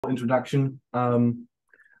Introduction. Hi,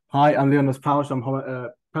 I'm Leonis Pausch. I'm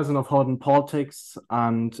president of Homerton Politics,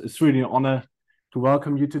 and it's really an honor to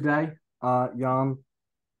welcome you today. Jan,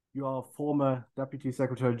 you are former Deputy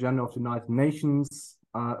Secretary General of the United Nations.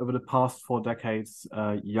 Over the past 4 decades,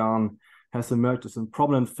 Jan has emerged as a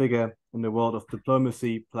prominent figure in the world of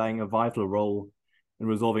diplomacy, playing a vital role in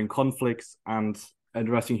resolving conflicts and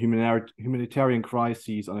addressing humanitarian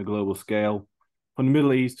crises on a global scale. From the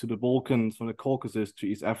Middle East to the Balkans, from the Caucasus to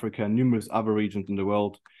East Africa, and numerous other regions in the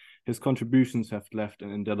world, his contributions have left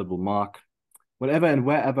an indelible mark. Whenever and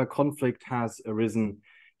wherever conflict has arisen,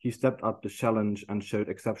 he stepped up the challenge and showed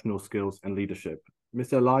exceptional skills and leadership.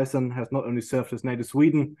 Mr. Eliasson has not only served his native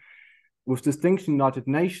Sweden with distinction in the United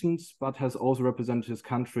Nations, but has also represented his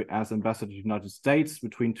country as ambassador to the United States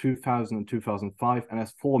between 2000 and 2005 and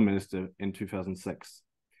as foreign minister in 2006.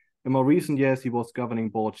 In more recent years, he was governing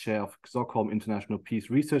board chair of Stockholm International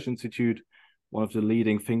Peace Research Institute, one of the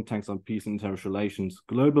leading think tanks on peace and international relations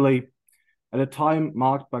globally. At a time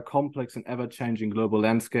marked by complex and ever-changing global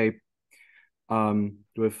landscape,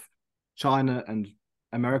 with China and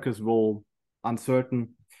America's role uncertain,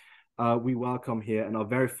 we welcome here and are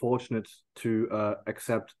very fortunate to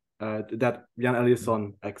accept that Jan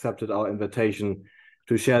Eliasson accepted our invitation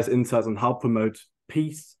to share his insights on how to promote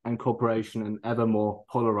peace and cooperation in an ever more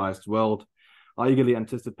polarized world. I eagerly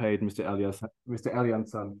anticipate Mr.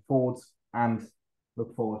 Eliasson's thoughts and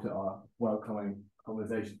look forward to our welcoming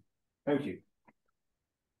conversation. Thank you.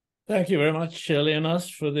 Thank you very much, Leonas,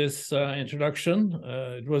 for this introduction.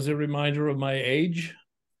 It was a reminder of my age.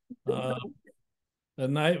 And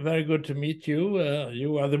very good to meet you.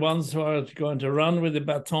 You are the ones who are going to run with the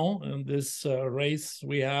baton in this race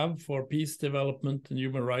we have for peace, development, and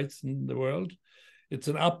human rights in the world. It's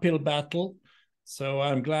an uphill battle, so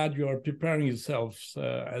I'm glad you are preparing yourselves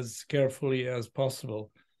as carefully as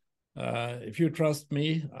possible. If you trust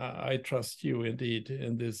me, I trust you indeed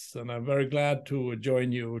in this, and I'm very glad to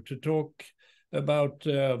join you to talk about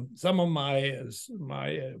some of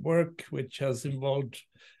my work, which has involved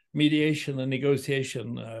mediation and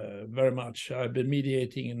negotiation very much. I've been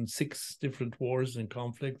mediating in 6 different wars and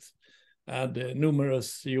conflicts, and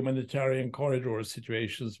numerous humanitarian corridor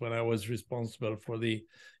situations when I was responsible for the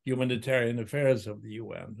Humanitarian Affairs of the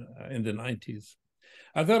UN in the 90s.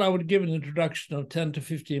 I thought I would give an introduction of 10 to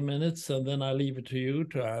 15 minutes, and then I'll leave it to you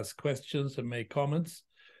to ask questions and make comments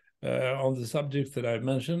on the subjects that I've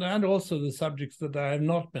mentioned, and also the subjects that I have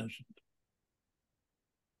not mentioned.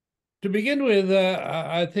 To begin with,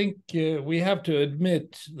 I think we have to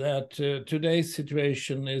admit that today's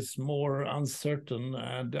situation is more uncertain,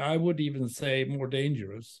 and I would even say more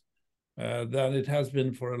dangerous than it has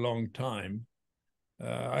been for a long time.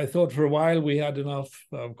 I thought for a while we had enough,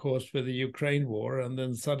 of course, with the Ukraine war, and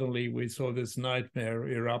then suddenly we saw this nightmare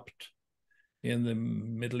erupt in the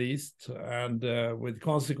Middle East, and with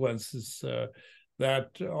consequences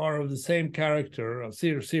that are of the same character, a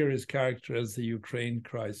serious character as the Ukraine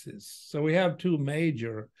crisis. So we have 2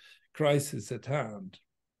 major crises at hand.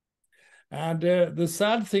 And the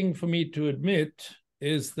sad thing for me to admit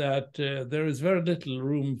is that there is very little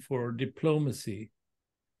room for diplomacy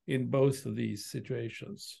in both of these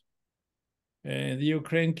situations. In the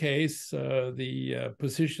Ukraine case, the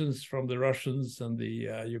positions from the Russians and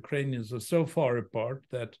the Ukrainians are so far apart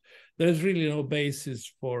that there's really no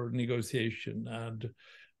basis for negotiation. And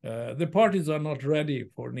the parties are not ready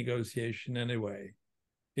for negotiation anyway.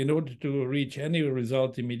 In order to reach any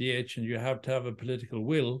result in mediation, you have to have a political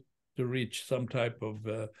will to reach some type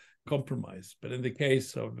of compromise. But in the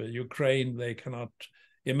case of Ukraine, they cannot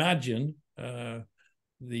imagine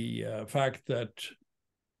the fact that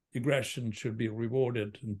aggression should be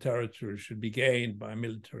rewarded and territory should be gained by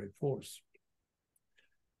military force.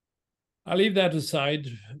 I'll leave that aside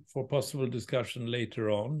for possible discussion later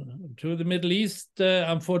on. To the Middle East,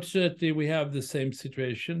 unfortunately, we have the same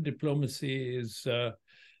situation. Diplomacy is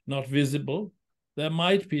not visible. There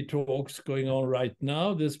might be talks going on right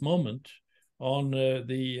now, this moment, on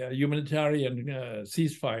the humanitarian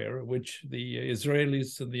ceasefire, which the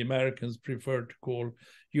Israelis and the Americans prefer to call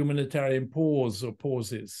humanitarian pause or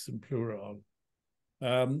pauses in plural.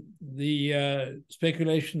 The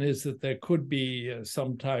speculation is that there could be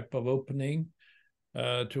some type of opening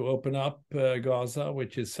to open up Gaza,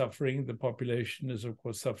 which is suffering. The population is, of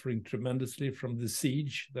course, suffering tremendously from the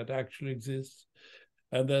siege that actually exists.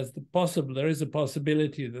 And there is a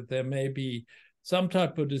possibility that there may be some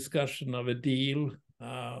type of discussion of a deal.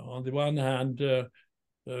 On the one hand, the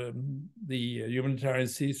humanitarian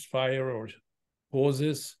ceasefire or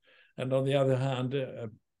pauses, and on the other hand,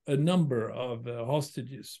 a number of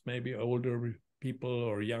hostages, maybe older people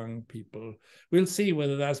or young people. We'll see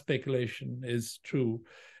whether that speculation is true.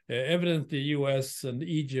 Evidently, US and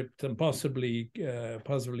Egypt and possibly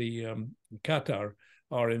Qatar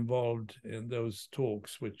are involved in those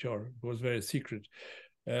talks, which was very secret.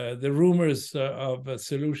 The rumors of a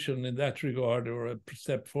solution in that regard or a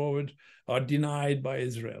step forward are denied by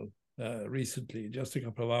Israel recently, just a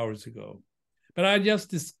couple of hours ago. But I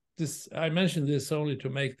I mentioned this only to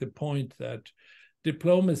make the point that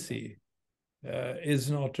diplomacy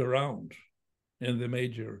is not around in the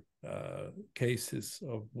major cases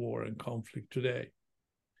of war and conflict today.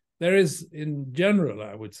 There is, in general,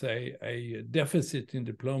 I would say, a deficit in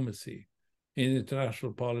diplomacy in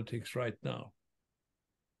international politics right now.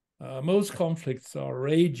 Most conflicts are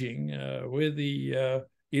raging with the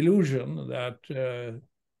illusion that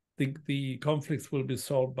the conflicts will be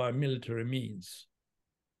solved by military means.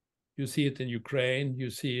 You see it in Ukraine,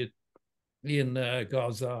 you see it in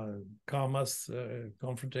Gaza, Hamas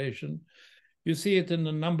confrontation. You see it in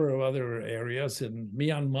a number of other areas, in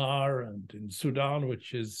Myanmar and in Sudan,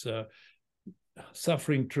 which is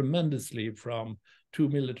suffering tremendously from two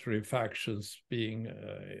military factions being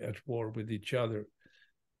at war with each other.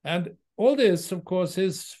 And all this, of course,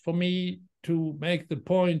 is for me to make the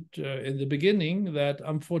point in the beginning that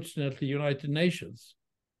unfortunately United Nations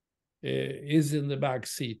is in the back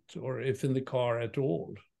seat, or if in the car at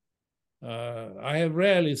all. I have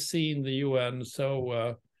rarely seen the UN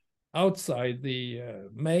so outside the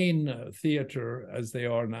main theater as they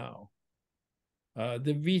are now.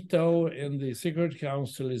 The veto in the Security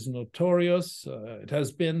Council is notorious. It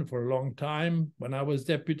has been for a long time. When I was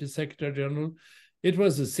Deputy Secretary General, it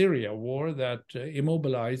was the Syria war that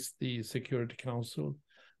immobilized the Security Council.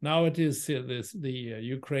 Now it is the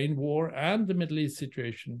Ukraine war and the Middle East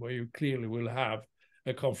situation, where you clearly will have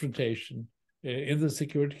a confrontation in the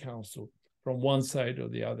Security Council from one side or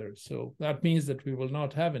the other. So that means that we will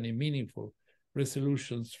not have any meaningful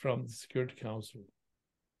resolutions from the Security Council.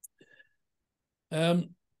 The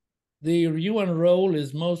UN role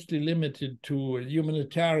is mostly limited to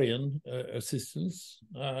humanitarian assistance.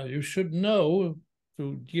 You should know,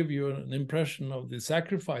 to give you an impression of the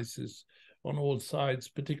sacrifices on all sides,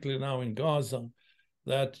 particularly now in Gaza,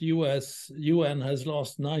 that UN has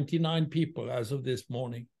lost 99 people as of this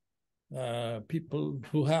morning. People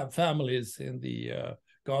who have families in the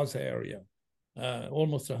Gaza area,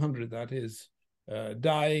 almost 100 that is,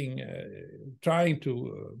 dying, trying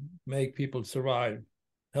to make people survive,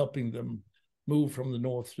 helping them move from the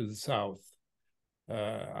north to the south.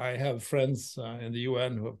 I have friends in the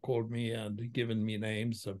UN who have called me and given me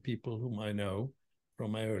names of people whom I know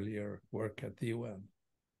from my earlier work at the UN.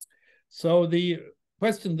 So the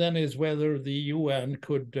question then is whether the UN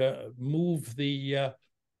could move the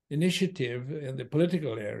initiative in the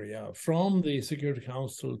political area from the Security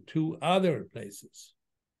Council to other places.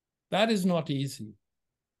 That is not easy.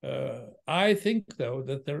 I think, though,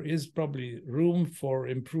 that there is probably room for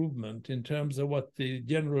improvement in terms of what the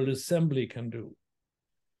General Assembly can do.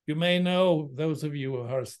 You may know, those of you who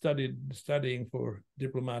are studying for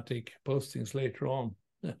diplomatic postings later on,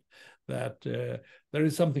 that there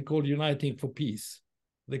is something called Uniting for Peace.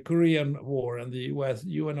 The Korean War and the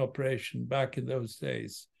UN operation back in those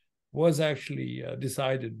days was actually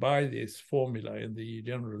decided by this formula in the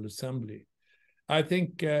General Assembly. I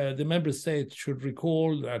think the member states should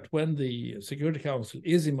recall that when the Security Council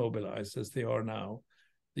is immobilized, as they are now,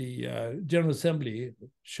 the General Assembly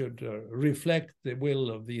should reflect the will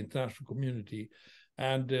of the international community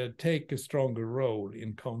and take a stronger role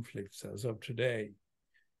in conflicts as of today.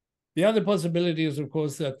 The other possibility is, of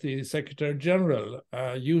course, that the Secretary General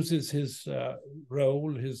uses his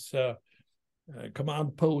role, his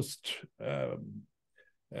command post,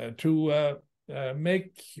 to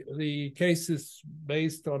make the cases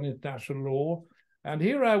based on international law. And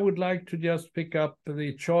here I would like to just pick up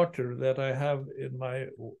the charter that I have in my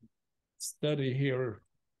study here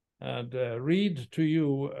and read to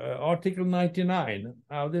you Article 99.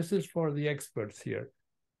 Now, this is for the experts here.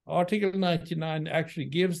 Article 99 actually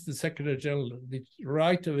gives the Secretary General the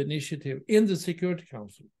right of initiative in the Security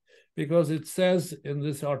Council, because it says in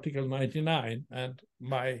this Article 99, and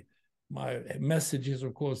my message is,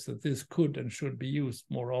 of course, that this could and should be used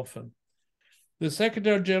more often. The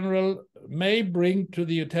Secretary General may bring to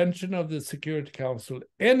the attention of the Security Council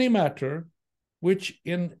any matter which,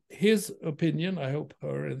 in his opinion, I hope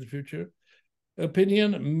her in the future,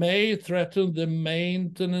 opinion may threaten the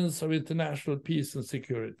maintenance of international peace and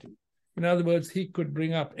security. In other words, he could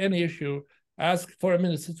bring up any issue, ask foreign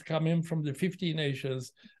ministers to come in from the 15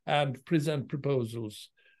 nations and present proposals,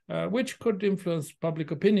 which could influence public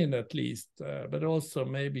opinion at least, but also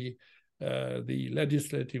maybe the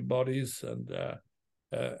legislative bodies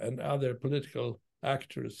and other political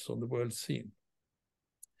actors on the world scene.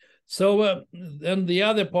 So then the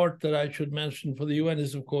other part that I should mention for the UN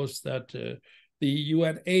is, of course, that the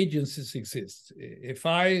UN agencies exist. If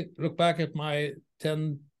I look back at my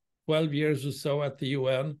 10, 12 years or so at the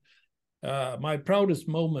UN, my proudest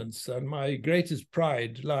moments and my greatest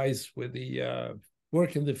pride lies with the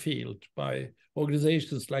work in the field by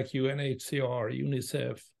organizations like UNHCR,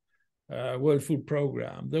 UNICEF, World Food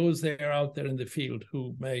Program. Those that are out there in the field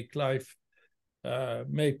who make life,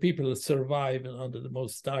 make people survive under the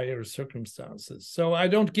most dire circumstances. So I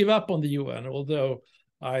don't give up on the UN, although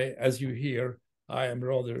I, as you hear, I am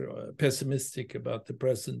rather pessimistic about the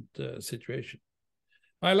present situation.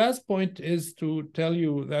 My last point is to tell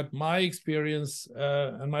you that my experience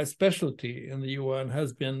and my specialty in the UN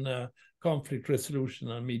has been conflict resolution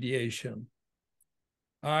and mediation.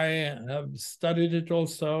 I have studied it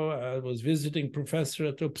also. I was visiting professor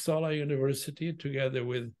at Uppsala University together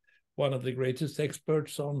with one of the greatest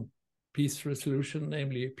experts on peace resolution,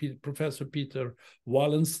 namely Professor Peter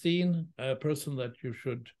Wallenstein, a person that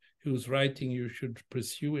whose writing you should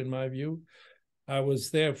pursue, in my view. I was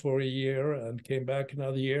there for a year and came back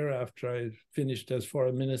another year after I finished as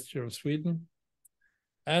Foreign Minister of Sweden.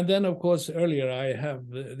 And then, of course, earlier I have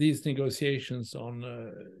these negotiations on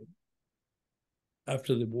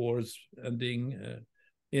after the wars ending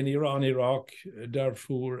in Iran, Iraq,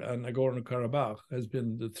 Darfur, and Nagorno-Karabakh has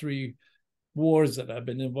been the three wars that I've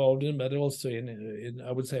been involved in, but also in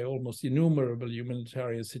I would say, almost innumerable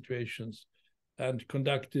humanitarian situations, and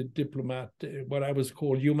conducted what I was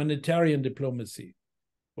called humanitarian diplomacy.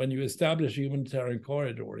 When you establish a humanitarian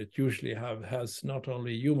corridor, it usually has not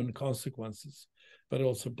only human consequences, but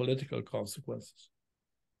also political consequences.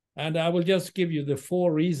 And I will just give you the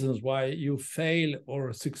 4 reasons why you fail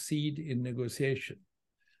or succeed in negotiation.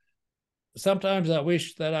 Sometimes I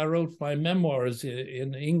wish that I wrote my memoirs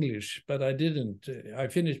in English, but I didn't. I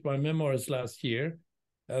finished my memoirs last year.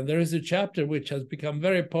 There is a chapter which has become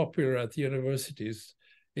very popular at the universities.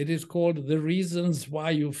 It is called The Reasons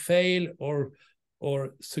Why You Fail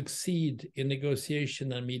or Succeed in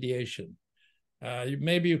Negotiation and Mediation.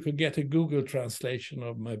 Maybe you could get a Google translation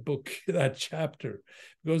of my book, that chapter,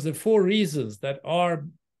 because the 4 reasons that are,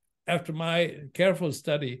 after my careful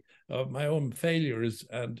study of my own failures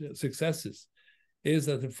and successes, is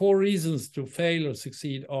that the 4 reasons to fail or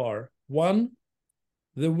succeed are: 1,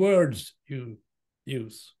 the words you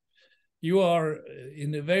use. You are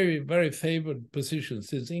in a very, very favored position,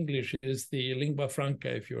 since English is the lingua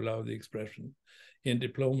franca, if you allow the expression, in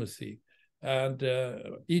diplomacy. And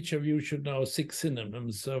each of you should know 6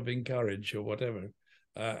 synonyms of encourage or whatever.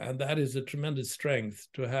 And that is a tremendous strength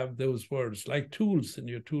to have those words like tools in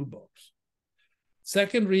your toolbox.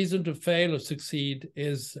 Second reason to fail or succeed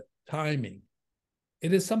is timing.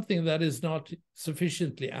 It is something that is not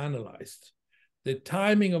sufficiently analyzed. The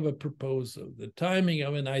timing of a proposal, the timing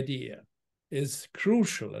of an idea is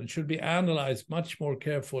crucial and should be analyzed much more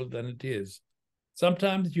carefully than it is.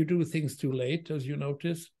 Sometimes you do things too late, as you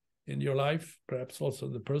notice in your life, perhaps also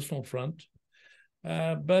the personal front.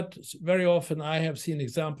 But very often I have seen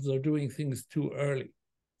examples of doing things too early.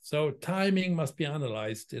 So timing must be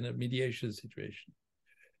analyzed in a mediation situation.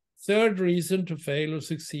 Third reason to fail or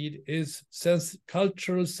succeed is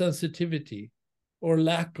cultural sensitivity, or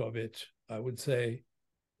lack of it, I would say,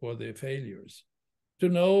 for the failures. To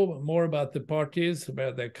know more about the parties,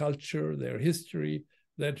 about their culture, their history,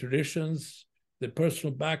 their traditions, the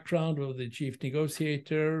personal background of the chief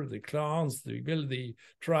negotiator, the clans, the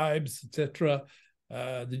tribes, etc.,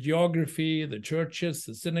 the geography, the churches,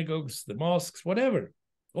 the synagogues, the mosques, whatever.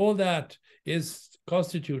 All that is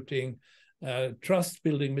constituting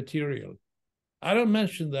trust-building material. I don't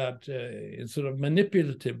mention that in sort of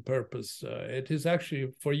manipulative purpose. It is actually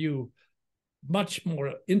for you much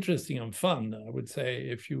more interesting and fun, I would say,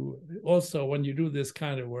 if you also, when you do this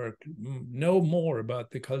kind of work, know more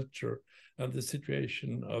about the culture and the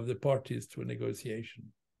situation of the parties to a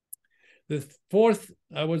negotiation. The fourth,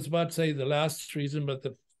 I was about to say the last reason, but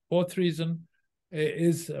the fourth reason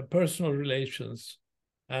is personal relations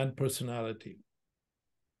and personality.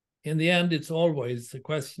 In the end, it's always a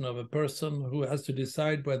question of a person who has to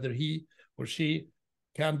decide whether he or she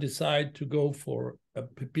can decide to go for a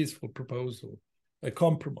peaceful proposal, a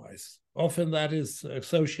compromise. Often that is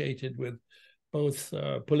associated with both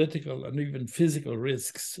political and even physical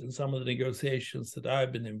risks in some of the negotiations that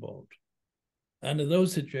I've been involved. And in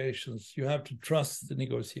those situations, you have to trust the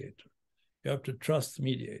negotiator. You have to trust the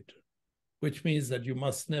mediator, which means that you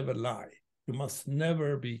must never lie. You must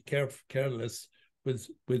never be careless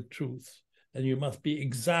with truth. And you must be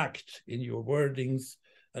exact in your wordings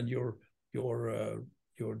and your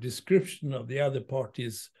description of the other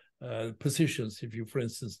party's positions. If you, for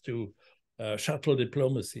instance, do shuttle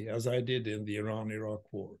diplomacy, as I did in the Iran-Iraq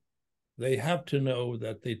war. They have to know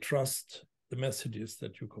that they trust the messages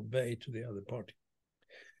that you convey to the other party.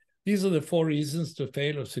 These are the 4 reasons to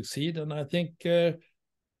fail or succeed. And I think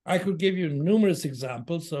I could give you numerous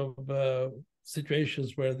examples of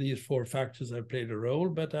situations where these 4 factors have played a role,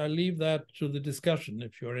 but I'll leave that to the discussion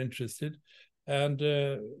if you're interested. And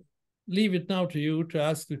leave it now to you to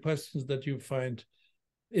ask the questions that you find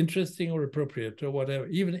interesting or appropriate or whatever,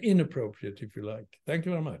 even inappropriate if you like. Thank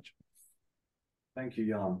you very much. Thank you,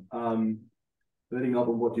 Jan. Building up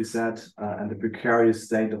on what you said and the precarious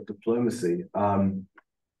state of diplomacy,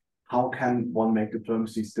 how can one make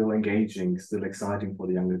diplomacy still engaging, still exciting for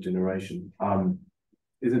the younger generation?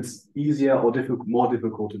 Is it easier or more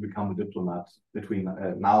difficult to become a diplomat between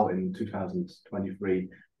now in 2023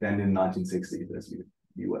 than in 1960s as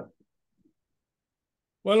you were?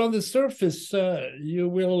 Well, on the surface, you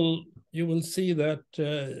will see that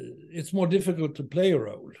it's more difficult to play a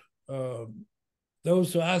role.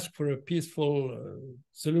 Those who ask for a peaceful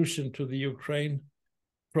solution to the Ukraine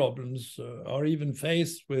problems are even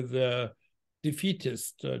faced with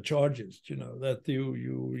defeatist charges. You know that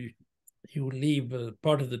you leave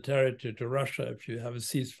part of the territory to Russia if you have a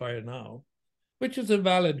ceasefire now, which is a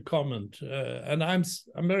valid comment. And I'm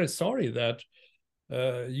very sorry that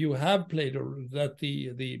you have played that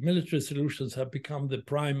the military solutions have become the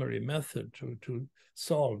primary method to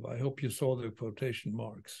solve. I hope you saw the quotation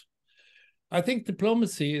marks. I think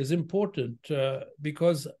diplomacy is important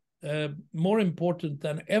because more important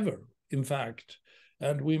than ever, in fact,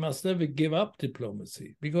 and we must never give up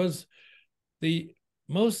diplomacy, because the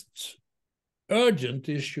most urgent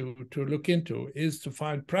issue to look into is to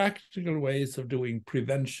find practical ways of doing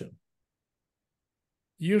prevention.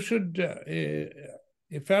 You should,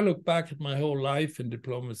 if I look back at my whole life in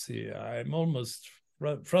diplomacy, I'm almost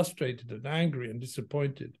frustrated and angry and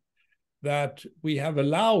disappointed that we have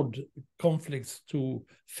allowed conflicts to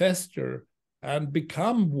fester and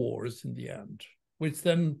become wars in the end, which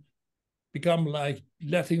then become like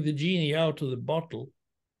letting the genie out of the bottle.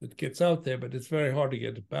 It gets out there, but it's very hard to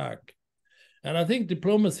get it back. And I think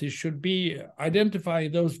diplomacy should be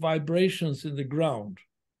identifying those vibrations in the ground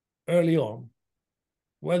early on,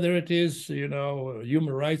 whether it is,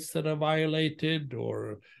 human rights that are violated,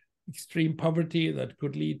 or extreme poverty that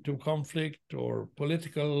could lead to conflict, or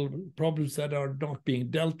political problems that are not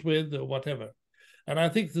being dealt with, or whatever. And I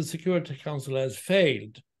think the Security Council has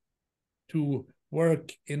failed to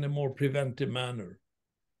work in a more preventive manner.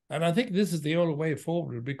 And I think this is the only way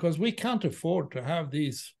forward, because we can't afford to have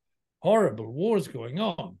these horrible wars going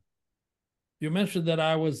on. You mentioned that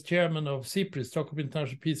I was chairman of SIPRI, Stockholm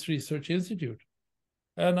International Peace Research Institute.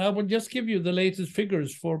 And I will just give you the latest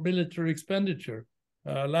figures for military expenditure.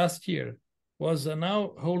 Last year was,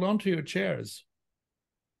 now hold on to your chairs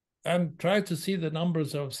and try to see the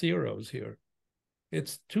numbers of zeros here.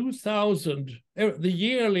 It's 2,000, the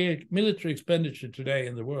yearly military expenditure today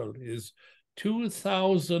in the world is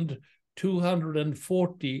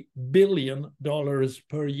 $2,240 billion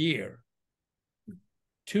per year.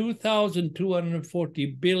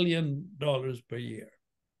 $2,240 billion per year.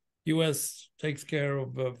 US takes care of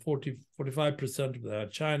 45% of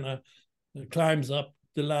that. China climbs up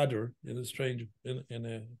the ladder in a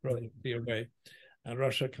rather clear way. And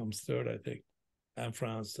Russia comes third, I think. And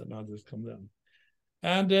France and others come down.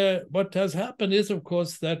 And what has happened is, of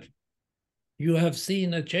course, that you have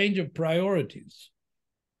seen a change of priorities.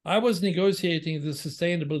 I was negotiating the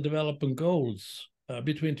Sustainable Development Goals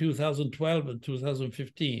between 2012 and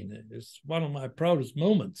 2015. It's one of my proudest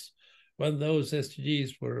moments when those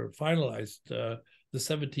SDGs were finalized, the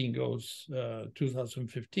 17 goals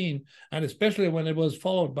 2015, and especially when it was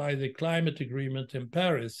followed by the climate agreement in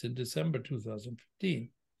Paris in December 2015.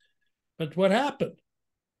 But what happened?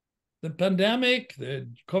 The pandemic, the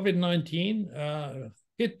COVID-19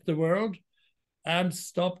 hit the world and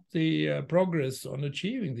stopped the progress on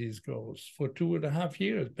achieving these goals for 2.5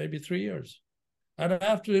 years, maybe 3 years. And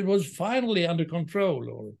after it was finally under control,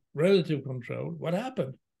 or relative control, what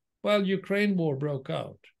happened? Well, Ukraine war broke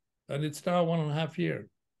out, and it's now 1.5 years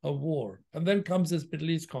of war. And then comes this Middle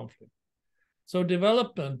East conflict. So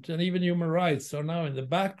development and even human rights are now in the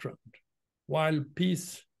background, while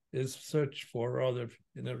peace is searched for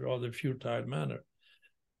in a rather futile manner.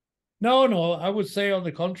 No, I would say on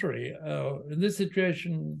the contrary. In this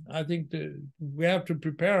situation, I think we have to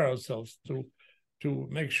prepare ourselves to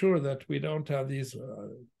make sure that we don't have these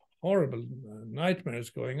horrible nightmares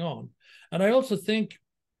going on. And I also think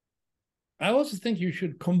you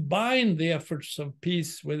should combine the efforts of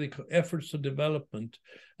peace with the efforts of development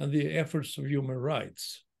and the efforts of human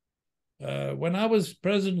rights. When I was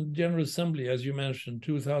president of the General Assembly, as you mentioned,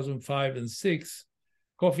 2005 and 6,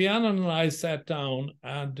 Kofi Annan and I sat down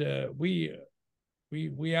and we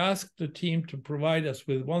asked the team to provide us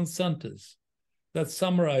with one sentence that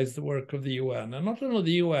summarized the work of the UN. And not only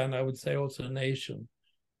the UN, I would say also a nation.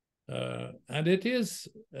 And it is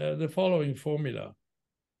the following formula.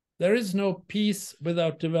 There is no peace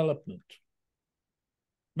without development.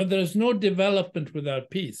 But there is no development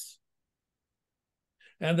without peace.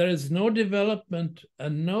 And there is no development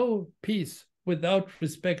and no peace without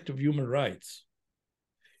respect of human rights.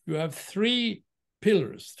 You have three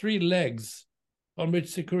pillars, three legs on which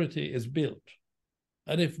security is built.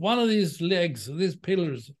 And if one of these legs, these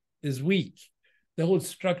pillars, is weak, the whole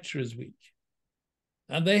structure is weak.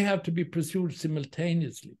 And they have to be pursued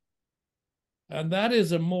simultaneously. And that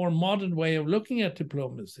is a more modern way of looking at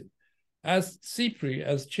diplomacy. As CIPRI,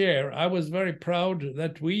 as chair, I was very proud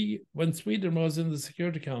that we, when Sweden was in the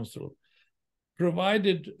Security Council,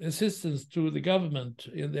 provided assistance to the government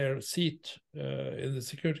in their seat in the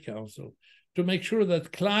Security Council to make sure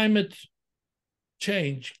that climate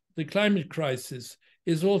change, the climate crisis,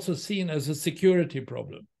 is also seen as a security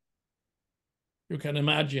problem. You can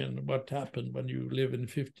imagine what happened when you live in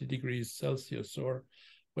 50 degrees Celsius, or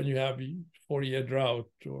when you have 4-year drought,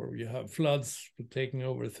 or you have floods taking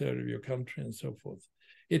over a third of your country and so forth.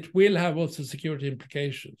 It will have also security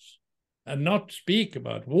implications. And not speak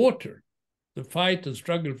about water. The fight and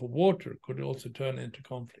struggle for water could also turn into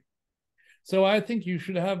conflict. So I think you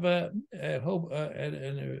should have a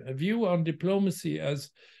view on diplomacy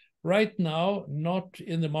as right now, not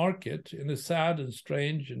in the market in a sad and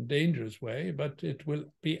strange and dangerous way, but it will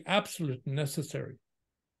be absolutely necessary.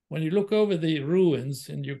 When you look over the ruins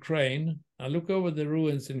in Ukraine, and look over the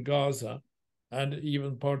ruins in Gaza, and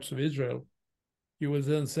even parts of Israel, you will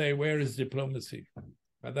then say, where is diplomacy?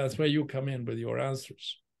 And that's where you come in with your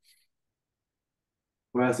answers.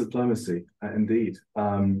 Where's diplomacy? Indeed.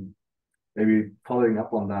 Maybe following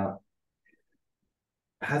up on that,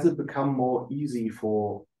 has it become more easy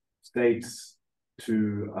for states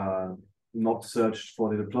to not search for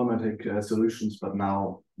the diplomatic solutions, but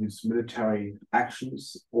now use military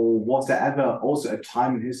actions? Or was there ever also a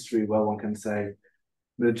time in history where one can say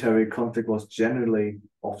military conflict was generally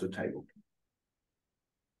off the table?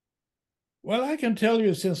 Well, I can tell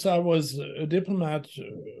you, since I was a diplomat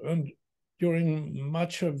and during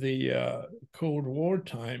much of the Cold War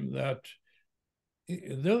time, that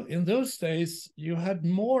in those days you had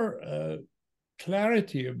more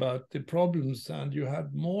clarity about the problems, and you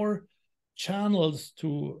had more channels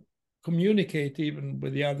to communicate even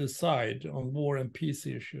with the other side on war and peace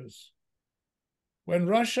issues. When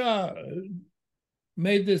Russia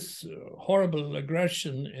made this horrible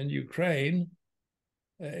aggression in Ukraine,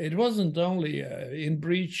 it wasn't only in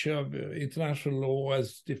breach of international law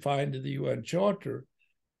as defined in the UN Charter,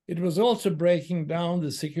 it was also breaking down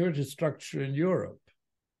the security structure in Europe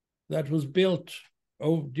that was built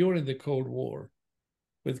during the Cold War,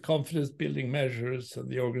 with confidence-building measures and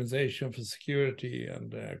the Organization for Security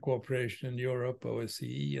and Cooperation in Europe,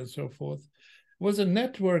 OSCE, and so forth. It was a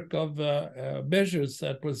network of measures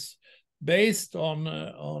that was based on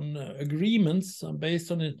agreements and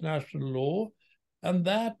based on international law, and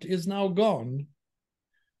that is now gone.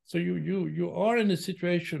 So you are in a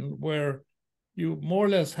situation where you more or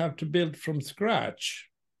less have to build from scratch.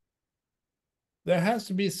 There has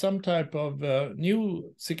to be some type of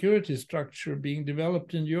new security structure being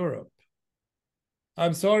developed in Europe.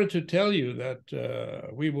 I'm sorry to tell you that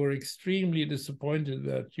we were extremely disappointed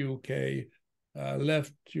that UK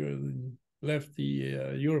left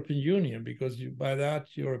the European Union, because by that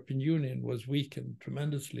European Union was weakened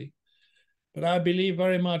tremendously. But I believe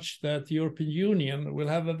very much that the European Union will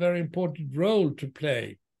have a very important role to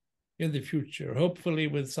play in the future, hopefully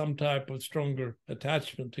with some type of stronger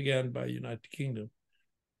attachment again by United Kingdom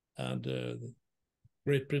and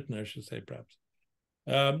Great Britain, I should say, perhaps.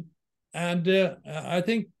 I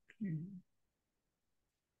think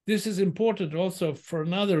this is important also for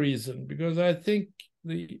another reason, because I think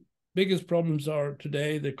the biggest problems are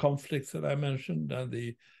today the conflicts that I mentioned and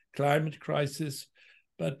the climate crisis.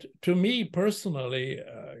 But to me personally,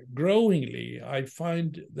 growingly, I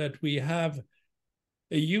find that we have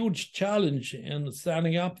a huge challenge in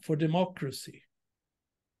standing up for democracy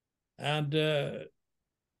and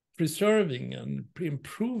preserving and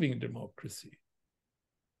improving democracy.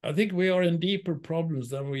 I think we are in deeper problems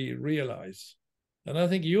than we realize. And I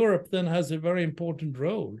think Europe then has a very important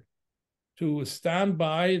role to stand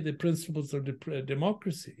by the principles of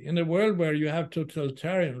democracy in a world where you have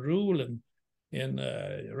totalitarian rule in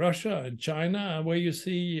Russia and China, where you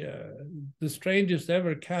see the strangest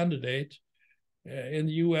ever candidate in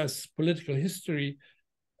US political history,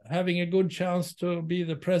 having a good chance to be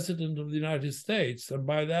the president of the United States, and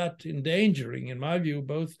by that endangering, in my view,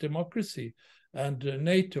 both democracy and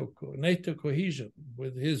NATO cohesion,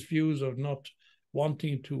 with his views of not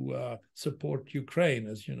wanting to support Ukraine,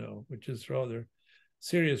 as you know, which is rather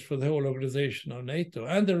serious for the whole organization of NATO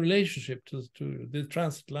and the relationship to the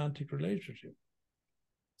transatlantic relationship.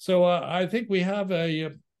 So I think we have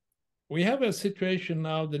a situation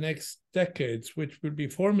now the next decades which will be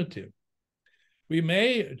formative. We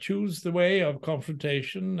may choose the way of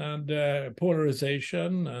confrontation and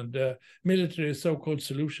polarization and military so-called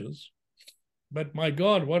solutions. But my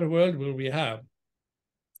God, what a world will we have?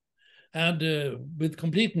 And with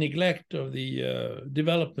complete neglect of the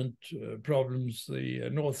development problems, the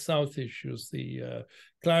North-South issues, the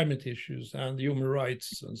climate issues, and the human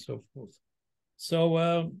rights, and so forth.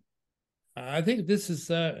 So I think this is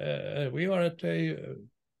we are at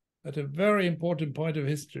a very important point of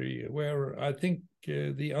history where I think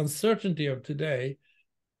the uncertainty of today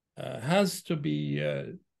has to be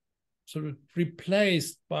sort of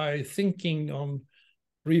replaced by thinking on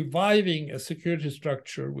reviving a security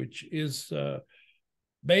structure which is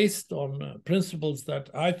based on principles that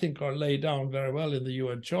I think are laid down very well in the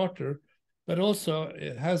UN Charter, but also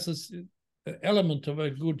it has this element of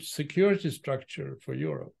a good security structure for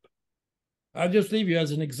Europe. I'll just leave you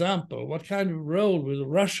as an example. What kind of role will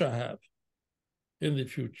Russia have in the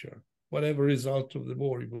future, whatever result of the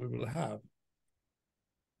war we will have?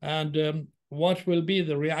 And what will be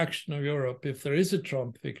the reaction of Europe if there is a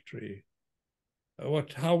Trump victory?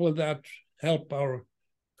 How will that help our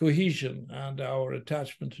cohesion and our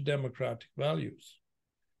attachment to democratic values?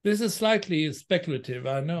 This is slightly speculative,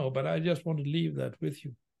 I know, but I just want to leave that with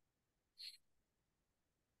you.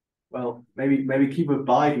 Well, maybe keep with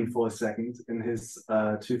Biden for a second. In his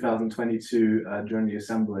 2022 during the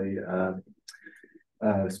Assembly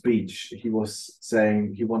speech, he was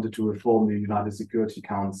saying he wanted to reform the United Security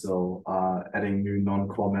Council, adding new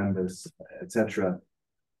non-core members, etc.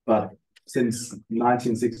 But since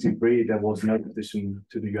 1963, there was no petition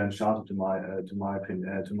to the UN Charter, to my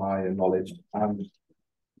opinion, to my knowledge. Do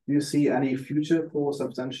you see any future for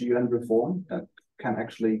substantial UN reform that can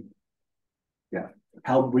actually,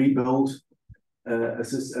 help rebuild a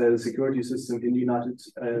security system in the United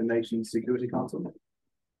Nations Security Council?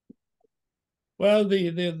 Well,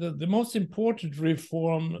 the most important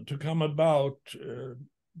reform to come about,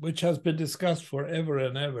 which has been discussed forever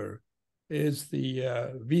and ever, is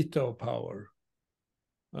the veto power.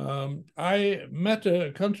 I met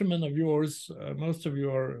a countryman of yours, most of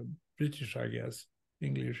you are British, I guess,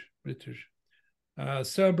 English, British,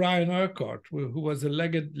 Sir Brian Urquhart, who was a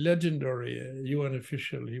legendary UN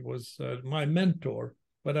official. He was my mentor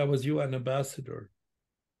when I was UN ambassador.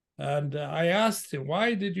 And I asked him,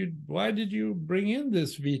 why did you bring in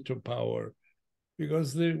this veto power?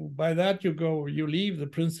 Because by that you leave the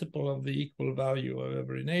principle of the equal value of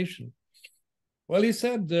every nation. Well, he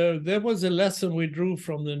said there was a lesson we drew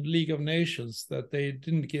from the League of Nations, that they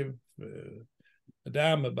didn't give a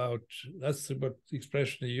damn about, that's what the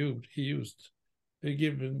expression he used. They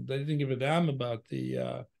didn't give a damn about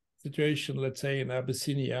the situation, let's say, in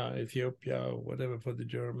Abyssinia, Ethiopia, or whatever, for the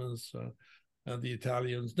Germans and the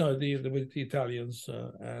Italians. No, the Italians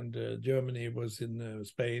and Germany was in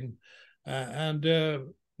Spain. And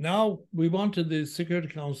now we wanted the Security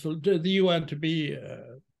Council, the UN, to be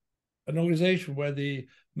an organization where the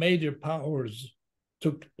major powers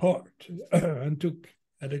took part and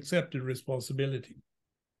accepted responsibility.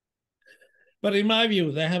 But in my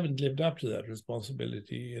view, they haven't lived up to that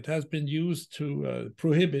responsibility. It has been used to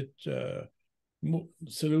prohibit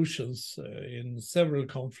solutions in several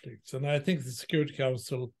conflicts. And I think the Security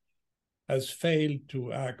Council has failed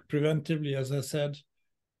to act preventively, as I said,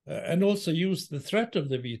 and also use the threat of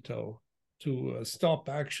the veto to stop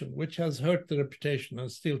action, which has hurt the reputation,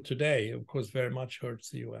 and still today, of course, very much hurts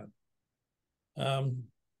the UN.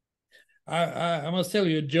 I must tell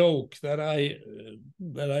you a joke that I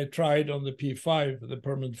tried on the P5, the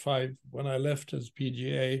Permanent 5, when I left as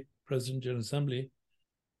PGA, President General Assembly.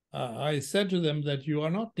 I said to them that you are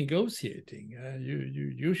not negotiating.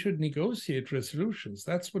 You should negotiate resolutions.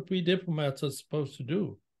 That's what we diplomats are supposed to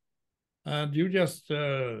do. And you just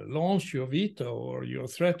launch your veto or your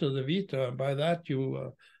threat of the veto, and by that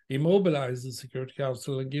you immobilize the Security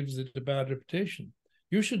Council and gives it a bad reputation.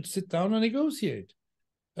 You should sit down and negotiate.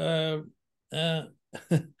 And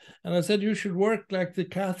I said you should work like the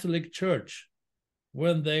Catholic Church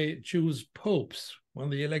when they choose popes, when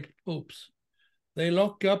they elect popes. They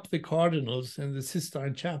lock up the cardinals in the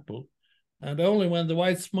Sistine Chapel, and only when the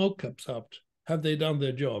white smoke comes out have they done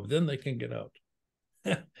their job. Then they can get out.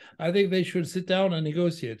 I think they should sit down and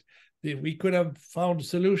negotiate. We could have found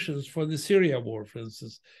solutions for the Syria war, for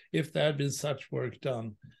instance, if there had been such work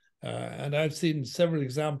done. And I've seen several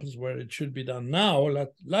examples where it should be done now,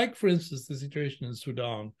 like for instance, the situation in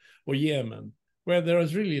Sudan or Yemen, where there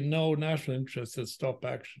is really no national interest that stop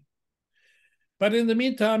action. But in the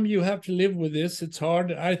meantime, you have to live with this. It's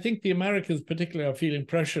hard. I think the Americans particularly are feeling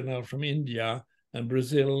pressure now from India and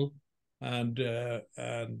Brazil and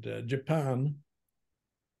Japan,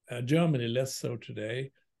 Germany less so today.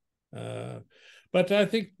 But I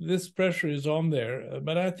think this pressure is on there.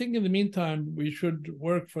 But I think in the meantime, we should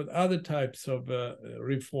work for other types of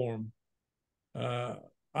reform.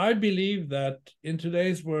 I believe that in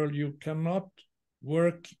today's world, you cannot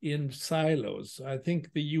work in silos. I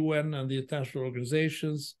think the UN and the international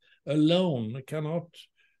organizations alone cannot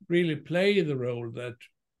really play the role that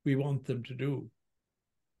we want them to do.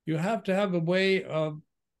 You have to have a way of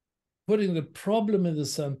putting the problem in the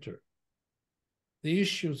center, the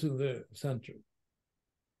issues in the center.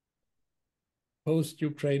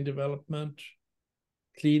 Post-Ukraine development,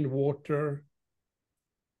 clean water,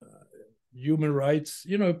 human rights.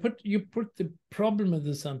 You put the problem in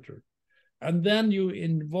the center. And then you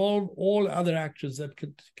involve all other actors that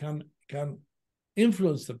can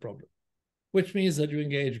influence the problem, which means that you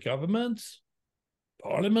engage governments,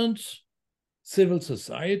 parliaments, civil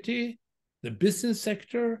society, the business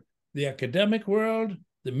sector, the academic world,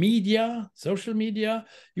 the media, social media.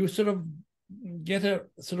 You sort of get a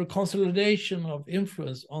sort of consolidation of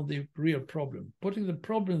influence on the real problem, putting the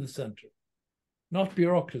problem in the center, not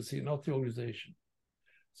bureaucracy, not the organization.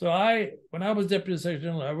 So when I was Deputy Secretary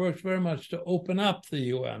General, I worked very much to open up the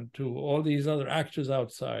UN to all these other actors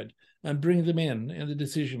outside and bring them in the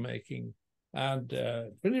decision-making. And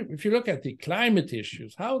if you look at the climate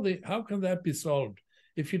issues, how can that be solved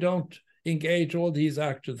if you don't engage all these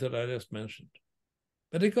actors that I just mentioned?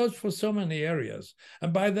 But it goes for so many areas.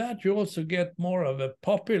 And by that, you also get more of a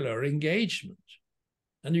popular engagement.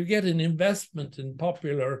 And you get an investment in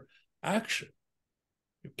popular action.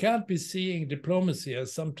 You can't be seeing diplomacy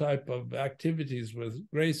as some type of activities with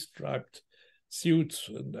gray-striped suits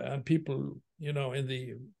and people, in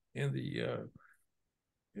the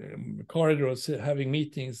corridors having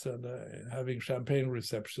meetings and having champagne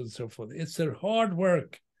receptions and so forth. It's a hard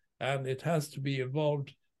work, and it has to be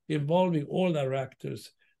involving all our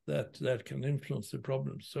actors that can influence the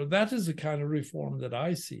problems. So that is the kind of reform that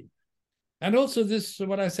I see. And also this,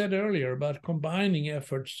 what I said earlier about combining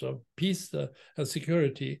efforts of peace and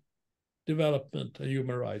security, development and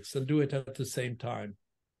human rights, and do it at the same time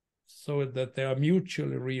so that they are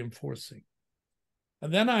mutually reinforcing.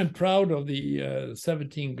 And then I'm proud of the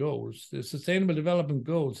 17 goals. The Sustainable Development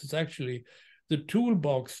Goals is actually the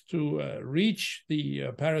toolbox to reach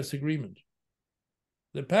the Paris Agreement.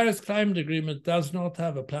 The Paris Climate Agreement does not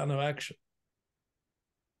have a plan of action.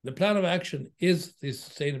 The plan of action is the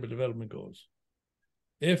Sustainable Development Goals.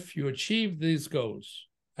 If you achieve these goals,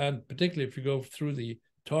 and particularly if you go through the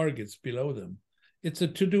targets below them, it's a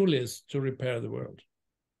to-do list to repair the world.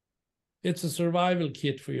 It's a survival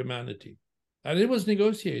kit for humanity. And it was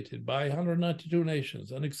negotiated by 192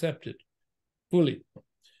 nations and accepted fully.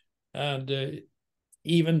 And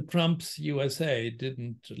even Trump's USA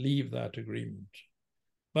didn't leave that agreement.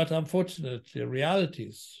 But unfortunately,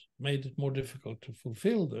 realities made it more difficult to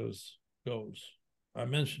fulfill those goals. I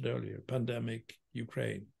mentioned earlier, pandemic,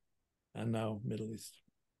 Ukraine, and now Middle East.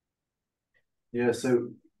 Yeah, so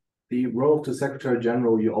the role of the Secretary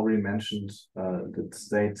General you already mentioned, that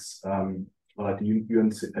states like the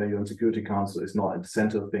UN Security Council is not at the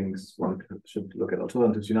center of things. One should look at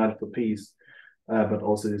alternatives, United for Peace, but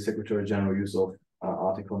also the Secretary General use of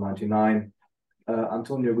Article 99.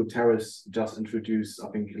 Antonio Guterres just introduced, I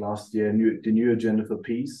think last year, the new agenda for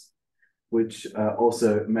peace, which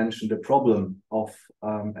also mentioned the problem of,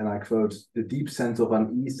 and I quote, the deep sense of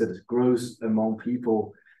unease that grows among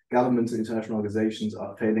people. Governments and international organizations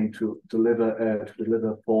are failing to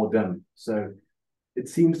deliver for them. So it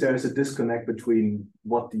seems there is a disconnect between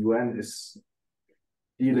what the UN is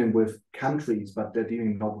dealing with countries, but they're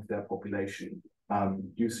dealing not with their population. Do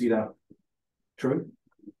you see that true?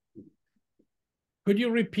 Could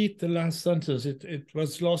you repeat the last sentence? It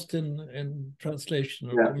was lost in translation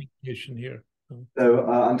or communication here. So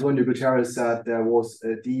Antonio Guterres said there was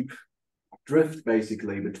a deep drift,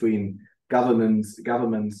 basically, between governments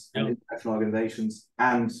and international organizations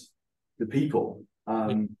and the people.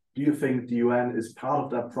 Do you think the UN is part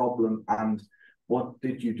of that problem? And what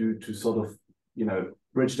did you do to sort of,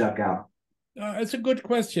 bridge that gap? It's a good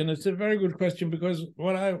question. It's a very good question, because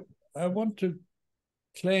what I want to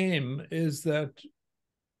claim is that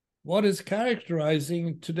what is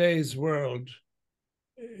characterizing today's world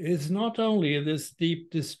is not only this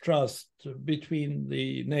deep distrust between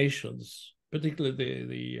the nations, particularly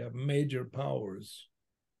the major powers.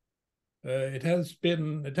 It hasn't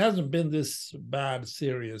been this bad,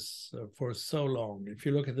 serious for so long. If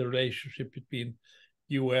you look at the relationship between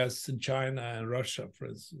US and China and Russia, for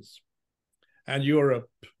instance, and Europe,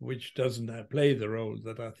 which doesn't play the role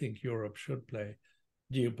that I think Europe should play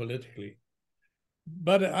geopolitically.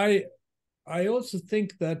 But I also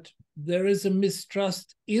think that there is a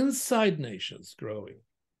mistrust inside nations growing.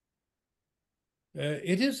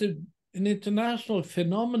 It is an international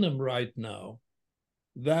phenomenon right now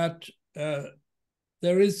that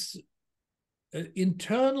there is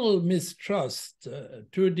internal mistrust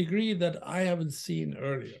to a degree that I haven't seen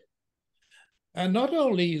earlier. And not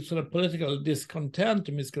only sort of political discontent,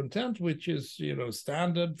 miscontent, which is,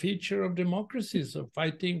 standard feature of democracies, of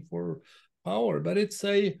fighting for power, but it's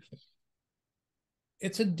a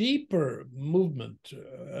deeper movement,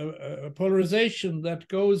 a polarization that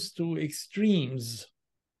goes to extremes,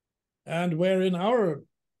 and where in our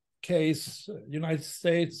case, United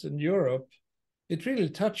States and Europe, it really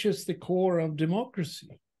touches the core of democracy.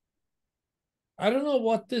 I don't know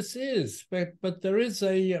what this is, but there is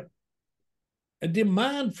a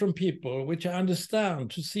demand from people, which I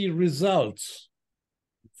understand, to see results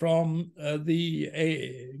from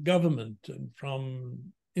the government and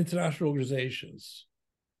from international organizations.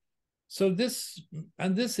 So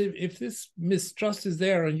if this mistrust is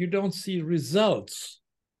there and you don't see results,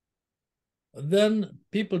 then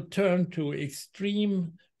people turn to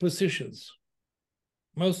extreme positions,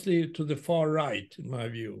 mostly to the far right, in my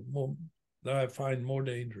view, that I find more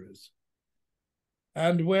dangerous.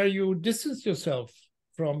 And where you distance yourself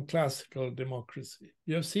from classical democracy.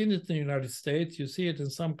 You have seen it in the United States, you see it in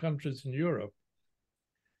some countries in Europe.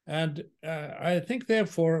 And I think,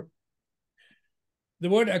 therefore, the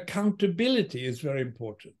word accountability is very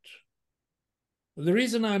important. The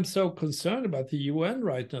reason I'm so concerned about the UN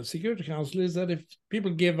right now, Security Council, is that if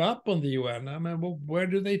people give up on the UN, where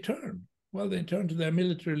do they turn? Well, they turn to their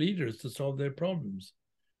military leaders to solve their problems.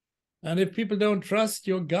 And if people don't trust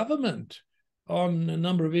your government on a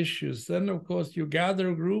number of issues, then of course you gather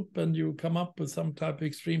a group and you come up with some type of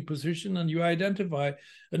extreme position and you identify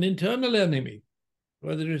an internal enemy,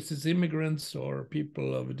 whether it's immigrants or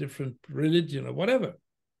people of a different religion or whatever.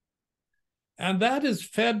 And that is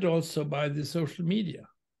fed also by the social media.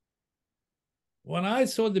 When I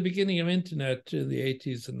saw the beginning of internet in the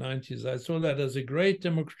 80s and 90s, I saw that as a great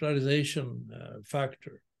democratization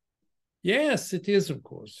factor. Yes, it is, of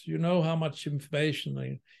course. You know how much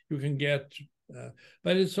information you can get.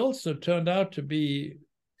 But it's also turned out to be,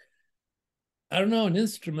 I don't know, an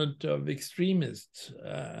instrument of extremists.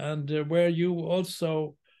 And where you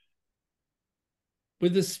also,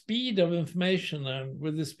 with the speed of information and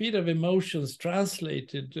with the speed of emotions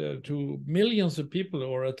translated to millions of people,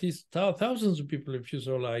 or at least thousands of people, if you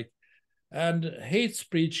so like, and hate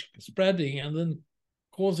speech spreading and then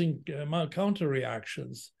causing counter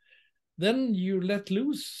reactions, then you let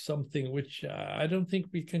loose something which I don't think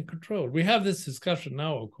we can control. We have this discussion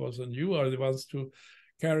now, of course, and you are the ones to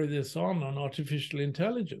carry this on artificial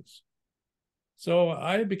intelligence. So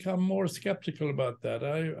I become more skeptical about that.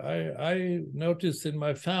 I notice in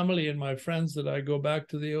my family and my friends that I go back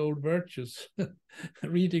to the old virtues,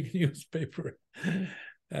 reading newspaper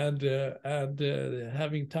and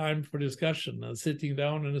having time for discussion and sitting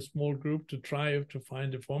down in a small group to try to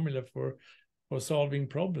find a formula for solving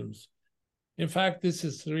problems. In fact, this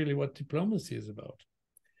is really what diplomacy is about.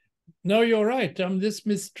 No, you're right. This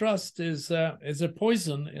mistrust is a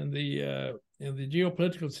poison in the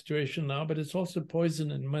geopolitical situation now, but it's also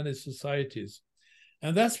poison in many societies.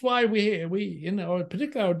 And that's why we in our,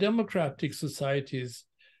 particularly our democratic societies,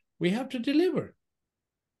 we have to deliver.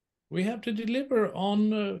 We have to deliver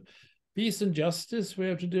on peace and justice. We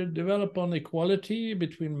have to develop on equality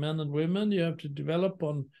between men and women. You have to develop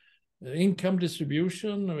on income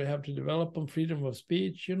distribution. We have to develop on freedom of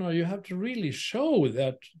speech. You have to really show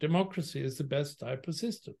that democracy is the best type of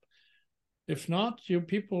system. If not,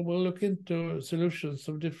 people will look into solutions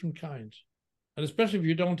of different kinds. And especially if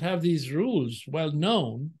you don't have these rules well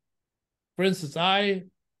known. For instance, I,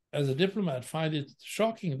 as a diplomat, find it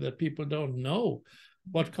shocking that people don't know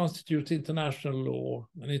what constitutes international law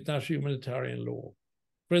and international humanitarian law.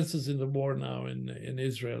 For instance, in the war now in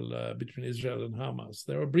Israel, between Israel and Hamas,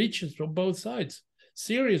 there are breaches from both sides,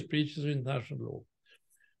 serious breaches of international law.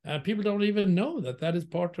 And people don't even know that is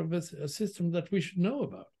part of a system that we should know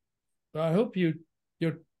about. So I hope you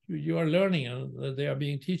are learning and that they are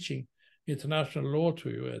teaching international law to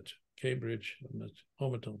you at Cambridge and at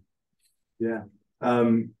Homerton. Yeah.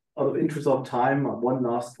 Out of interest of time, one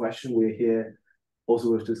last question. We're here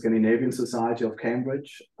also with the Scandinavian Society of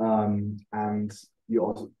Cambridge, and you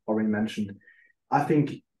also already mentioned. I think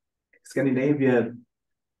Scandinavia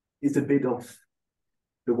is a bit of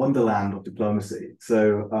the wonderland of diplomacy. So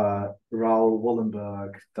Raoul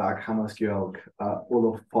Wallenberg, Dag Hammarskjöld,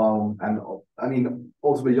 Olof Palme, and I mean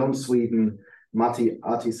also beyond Sweden, Matti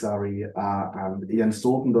Ahtisaari and Jens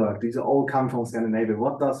Stoltenberg. These are all come from Scandinavia.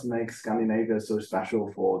 What does make Scandinavia so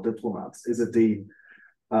special for diplomats? Is it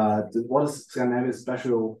what is Scandinavia's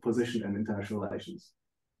special position in international relations?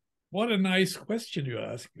 What a nice question you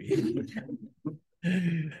ask me.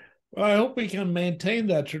 Well, I hope we can maintain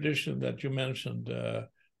that tradition that you mentioned.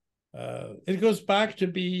 It goes back to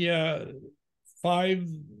be 5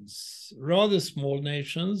 rather small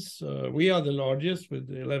nations. We are the largest with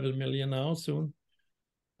 11 million now soon.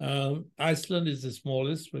 Iceland is the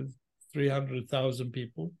smallest with 300,000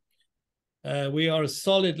 people. We are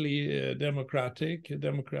solidly democratic,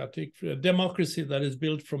 democracy that is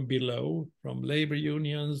built from below, from labor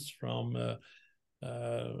unions, from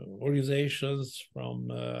organizations, from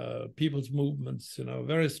people's movements.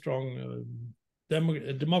 Very strong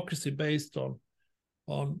democracy based on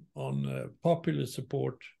popular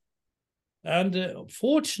support, and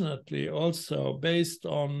fortunately also based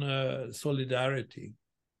on solidarity.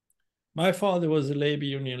 My father was a labor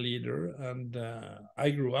union leader, and I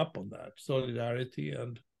grew up on that solidarity,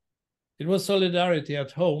 and it was solidarity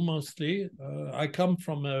at home mostly. I come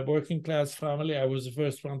from a working class family. I was the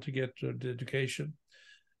first one to get the education,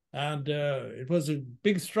 and it was a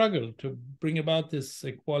big struggle to bring about this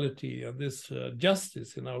equality and this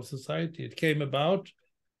justice in our society. It came about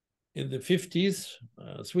in the 50s.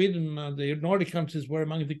 Sweden and the Nordic countries were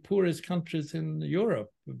among the poorest countries in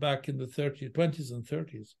Europe back in the 20s and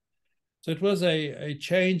 30s. So it was a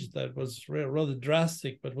change that was rather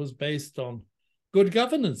drastic, but was based on good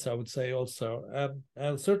governance, I would say, also,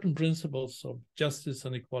 and certain principles of justice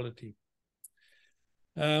and equality.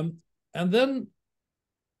 And then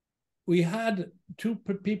we had 2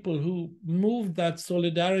 people who moved that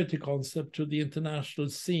solidarity concept to the international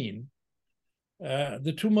scene.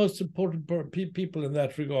 The 2 most important people in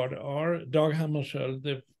that regard are Dag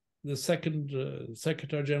Hammarskjöld, the second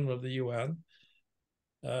Secretary General of the UN,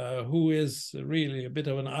 who is really a bit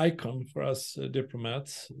of an icon for us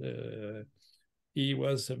diplomats. He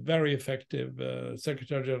was a very effective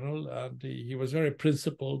Secretary General, and he was very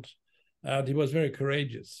principled, and he was very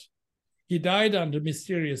courageous. He died under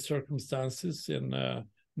mysterious circumstances in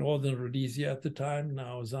northern Rhodesia at the time,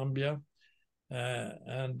 now Zambia,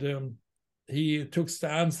 and he took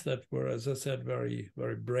stands that were, as I said, very,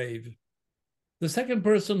 very brave. The second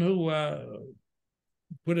person who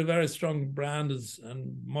put a very strong brand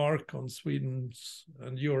and mark on Sweden's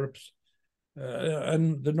and Europe's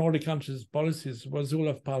and the Nordic countries' policies was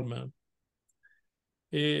Olof Palme.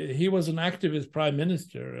 He was an activist prime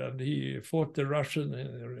minister, and he fought the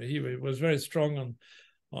Russian. He was very strong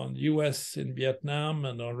on US in Vietnam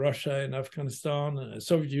and on Russia in Afghanistan,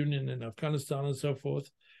 Soviet Union in Afghanistan, and so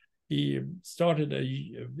forth. He started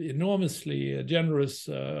an enormously generous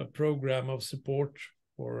program of support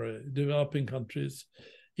for developing countries.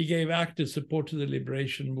 He gave active support to the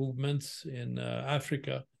liberation movements in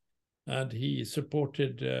Africa, and he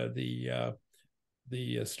supported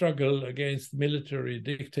the struggle against military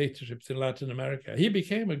dictatorships in Latin America. He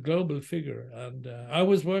became a global figure, and I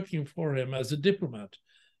was working for him as a diplomat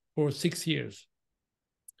for 6 years.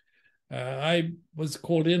 I was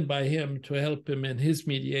called in by him to help him in his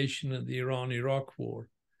mediation in the Iran-Iraq war.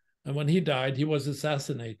 And when he died, he was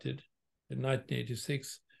assassinated in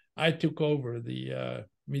 1986. I took over the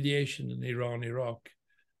mediation in Iran-Iraq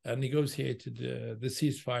and negotiated the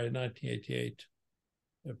ceasefire in 1988.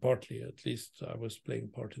 Partly, at least, I was playing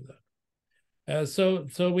part in that.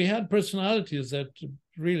 So we had personalities that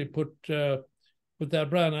really put that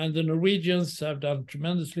brand. And the Norwegians have done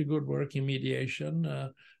tremendously good work in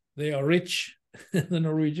mediation. They are rich, the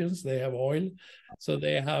Norwegians. They have oil. So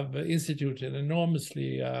they have instituted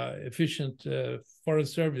enormously efficient foreign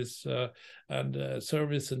service and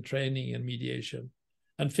service and training and mediation.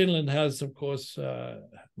 And Finland has, of course,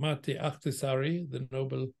 Matti Ahtisaari, the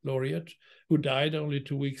Nobel laureate, who died only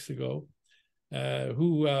 2 weeks ago,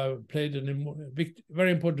 who played a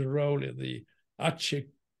very important role in the Aceh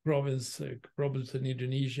province in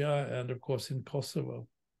Indonesia, and of course in Kosovo.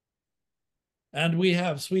 And we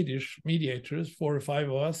have Swedish mediators, 4 or 5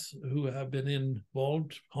 of us, who have been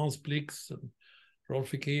involved, Hans Blix and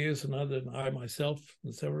Rolf Ekéus and other, and I myself,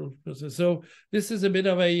 and several. So this is a bit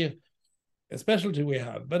of a specialty we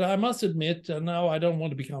have. But I must admit, and now I don't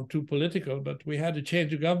want to become too political, but we had a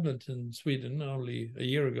change of government in Sweden only a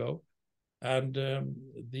year ago. And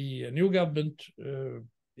the new government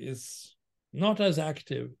is not as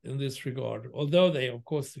active in this regard, although they, of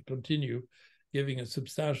course, continue giving a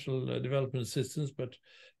substantial development assistance, but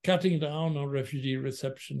cutting down on refugee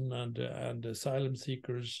reception and asylum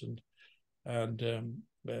seekers and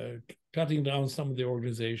cutting down some of the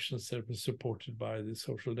organizations that were supported by the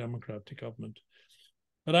Social Democratic government.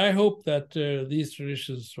 But I hope that these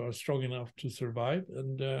traditions are strong enough to survive,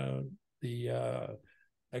 and the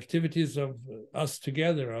activities of us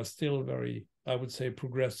together are still very, I would say,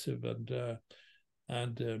 progressive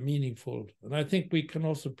and meaningful. And I think we can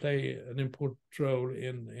also play an important role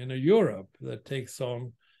in a Europe that takes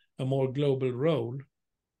on a more global role.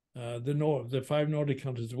 The 5 Nordic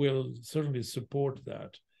countries will certainly support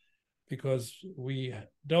that, because we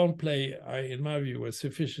don't play, in my view, a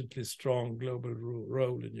sufficiently strong global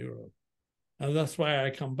role in Europe. And that's why I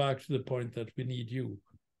come back to the point that we need you.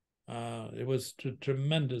 It was a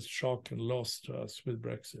tremendous shock and loss to us with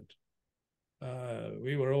Brexit.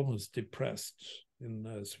 We were almost depressed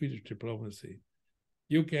in Swedish diplomacy.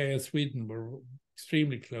 UK and Sweden were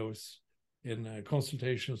extremely close in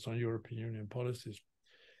consultations on European Union policies.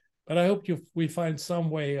 But I hope we find some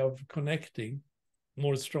way of connecting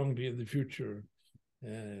more strongly in the future.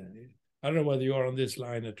 I don't know whether you are on this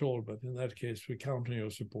line at all, but in that case, we count on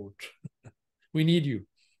your support. We need you,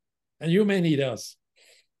 and you may need us.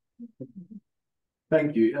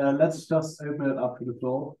 Thank you. Let's just open it up to the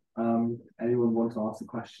floor. Anyone want to ask a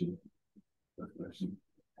question?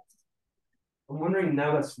 I'm wondering,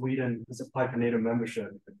 now that Sweden has applied for NATO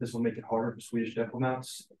membership, if this will make it harder for Swedish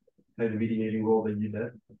diplomats to play the mediating role that you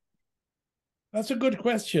did. That's a good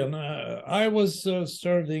question. I was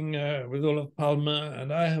serving with Olof Palme,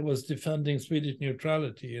 and I was defending Swedish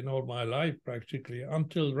neutrality in all my life, practically,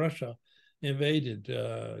 until Russia invaded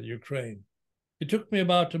Ukraine. It took me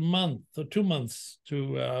about a month or 2 months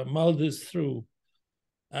to mull this through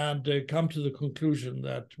and come to the conclusion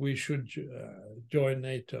that we should join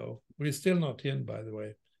NATO. We're still not in, by the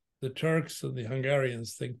way. The Turks and the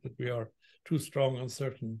Hungarians think that we are too strong on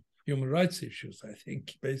certain human rights issues, I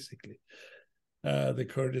think, basically. The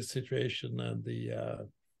Kurdish situation and the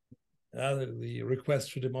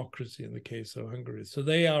request for democracy in the case of Hungary. So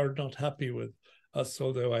they are not happy with us,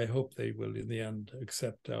 although I hope they will in the end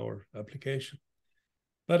accept our application.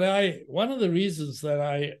 But one of the reasons that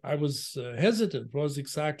I was hesitant was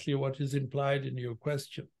exactly what is implied in your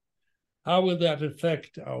question. How will that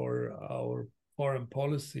affect our foreign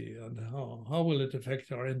policy, and how will it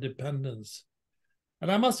affect our independence?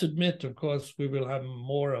 And I must admit, of course, we will have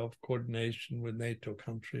more of coordination with NATO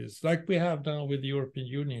countries, like we have now with European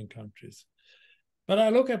Union countries. But I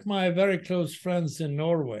look at my very close friends in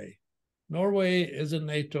Norway. Norway is a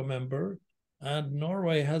NATO member, and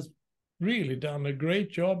Norway has really done a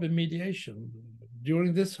great job in mediation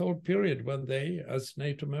during this whole period when they, as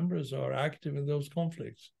NATO members, are active in those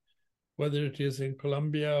conflicts, whether it is in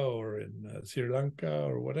Colombia or in Sri Lanka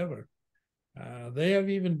or whatever. They have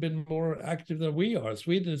even been more active than we are.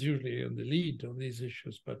 Sweden is usually in the lead on these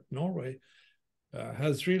issues, but Norway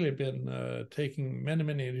has really been taking many,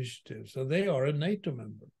 many initiatives, and they are a NATO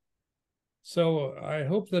member. So I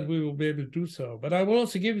hope that we will be able to do so. But I will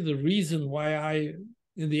also give you the reason why I,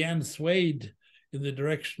 in the end, swayed in the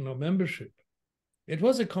direction of membership. It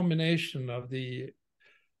was a combination of the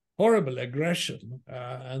horrible aggression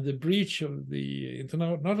and the breach of the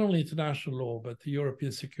not only international law, but the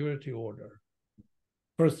European Security Order,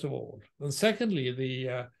 first of all. And secondly,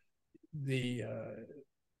 the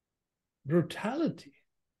brutality,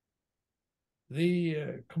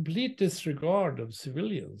 the complete disregard of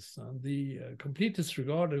civilians, and the complete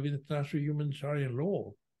disregard of international humanitarian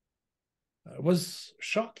law was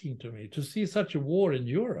shocking to me, to see such a war in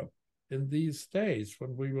Europe in these days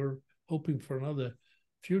when we were hoping for another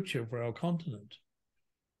future for our continent.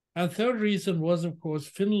 And third reason was, of course,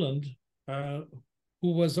 Finland, who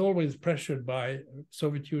was always pressured by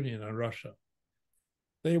Soviet Union and Russia.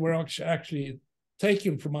 They were actually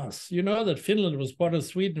taken from us. You know that Finland was part of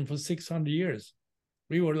Sweden for 600 years.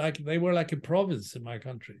 They were like a province in my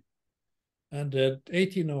country. And in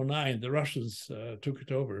 1809, the Russians took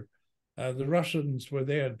it over. The Russians were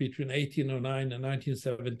there between 1809 and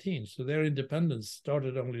 1917. So their independence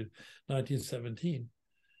started only in 1917.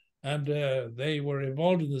 And they were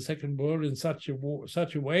involved in the Second World War in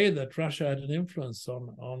such a way that Russia had an influence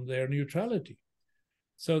on their neutrality.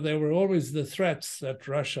 So there were always the threats that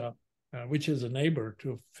Russia, which is a neighbor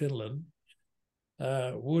to Finland,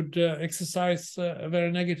 would exercise a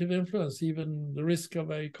very negative influence, even the risk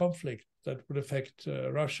of a conflict that would affect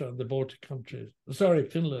Russia and the Baltic countries. Sorry,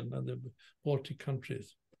 Finland and the Baltic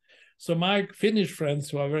countries. So my Finnish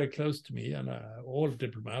friends, who are very close to me, and all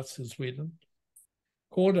diplomats in Sweden,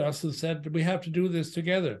 called us and said, we have to do this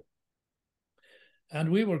together. And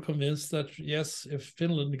we were convinced that, yes, if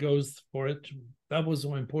Finland goes for it, that was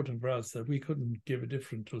so important for us that we couldn't give a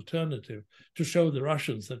different alternative to show the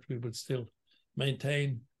Russians that we would still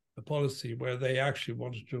maintain a policy where they actually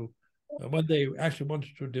wanted to,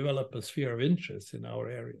 develop a sphere of interest in our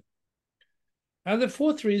area. And the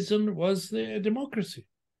fourth reason was the democracy.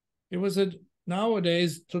 It was a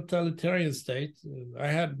nowadays totalitarian state. I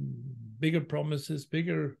had bigger promises,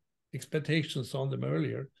 bigger expectations on them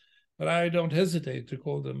earlier, but I don't hesitate to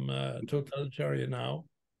call them totalitarian now.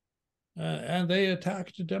 And they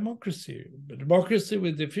attacked democracy. Democracy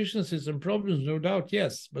with deficiencies and problems, no doubt,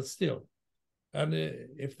 yes, but still. And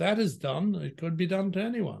if that is done, it could be done to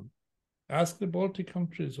anyone. Ask the Baltic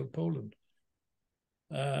countries or Poland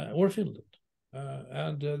or Finland.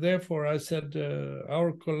 Therefore, I said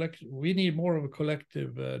we need more of a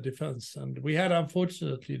collective defense. And we had,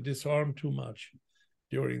 unfortunately, disarmed too much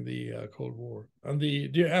during the Cold War and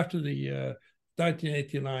after the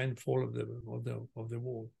 1989 fall of the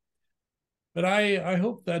war. But I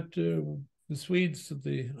hope that the Swedes,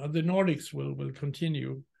 the Nordics will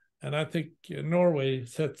continue, and I think Norway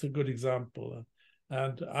sets a good example.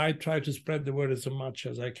 And I try to spread the word as much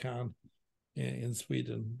as I can in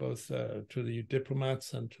Sweden, both to the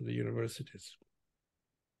diplomats and to the universities.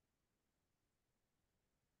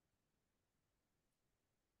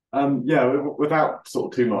 Without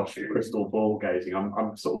sort of too much crystal ball gazing,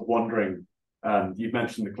 I'm sort of wondering, you've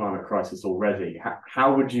mentioned the climate crisis already.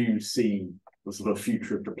 How would you see the sort of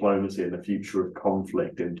future of diplomacy and the future of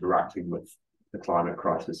conflict interacting with the climate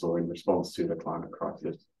crisis or in response to the climate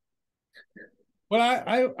crisis?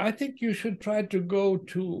 Well, I think you should try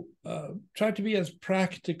to be as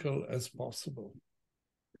practical as possible.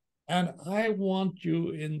 And I want you,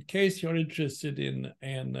 in case you're interested in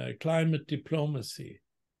climate diplomacy,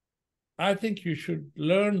 I think you should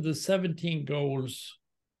learn the 17 goals,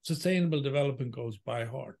 Sustainable Development Goals, by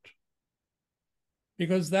heart.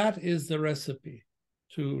 Because that is the recipe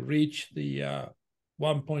to reach the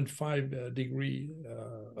 1.5 degree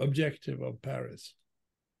objective of Paris.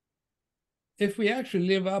 If we actually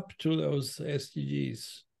live up to those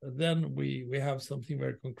SDGs, then we have something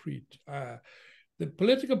very concrete. The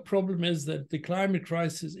political problem is that the climate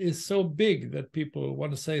crisis is so big that people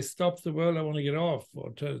want to say, stop the world, I want to get off,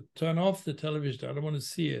 or turn off the television, I don't want to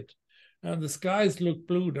see it. And the skies look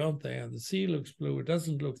blue, don't they? And the sea looks blue. It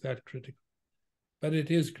doesn't look that critical, but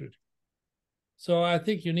it is critical. So I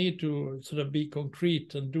think you need to sort of be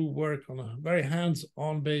concrete and do work on a very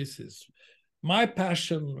hands-on basis. My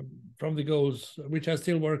passion from the goals, which I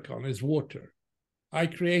still work on, is water. I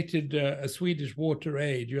created a Swedish Water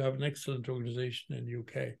Aid. You have an excellent organization in the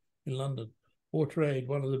UK, in London. Water Aid,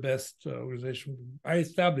 one of the best organizations. I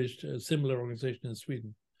established a similar organization in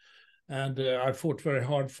Sweden. And I fought very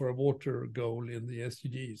hard for a water goal in the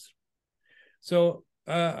SDGs. So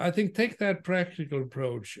I think take that practical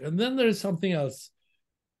approach. And then there is something else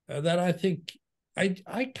that I think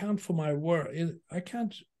I can't for my work. I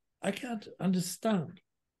can't understand.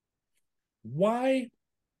 Why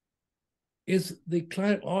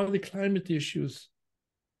are the climate issues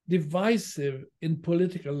divisive in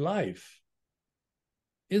political life?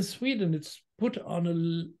 In Sweden, it's put on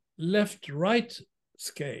a left-right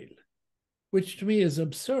scale, which to me is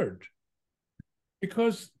absurd,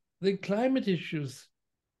 because the climate issues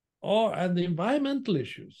and the environmental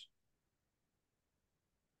issues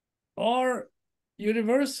are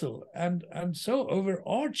universal and so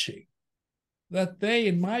overarching that they,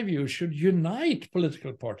 in my view, should unite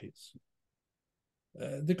political parties.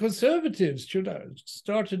 The conservatives should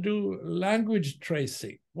start to do language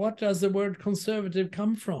tracing. What does the word conservative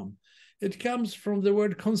come from? It comes from the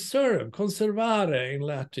word conserve, conservare in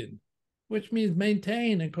Latin, which means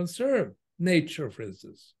maintain and conserve nature, for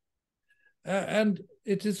instance. And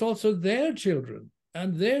it is also their children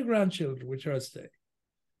and their grandchildren which are at stake.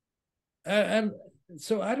 And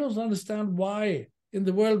so I don't understand why, in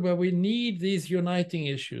the world where we need these uniting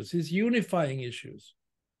issues, these unifying issues,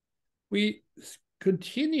 we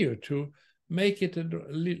continue to make it a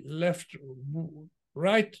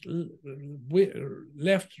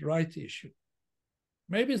left-right issue.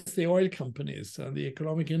 Maybe it's the oil companies and the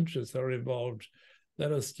economic interests that are involved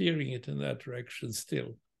that are steering it in that direction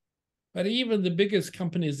still. But even the biggest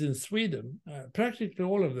companies in Sweden, practically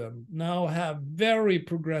all of them, now have very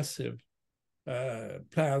progressive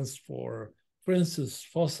plans for instance,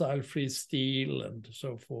 fossil-free steel and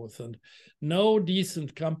so forth. And no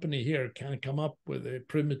decent company here can come up with a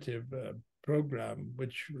primitive program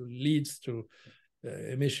which leads to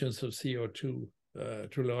emissions of CO2 to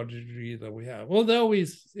a larger degree than we have. Although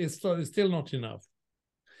it's still not enough.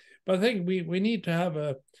 But I think we need to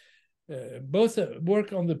have both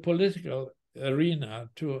work on the political arena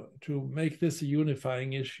to make this a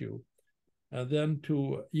unifying issue, and then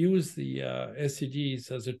to use the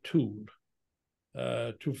SDGs as a tool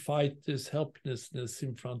to fight this helplessness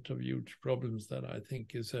in front of huge problems that I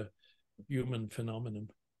think is a human phenomenon.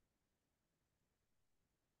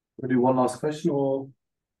 We'll do one last question, or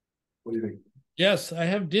what do you think? Yes, I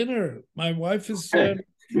have dinner. My wife is. Well,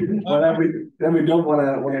 then we don't want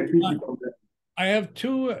to keep you from that. I have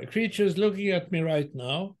two creatures looking at me right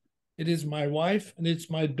now. It is my wife and it's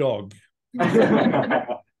my dog.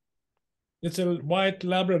 It's a white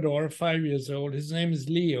Labrador, 5 years old. His name is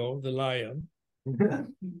Leo, the lion.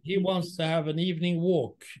 He wants to have an evening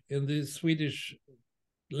walk in the Swedish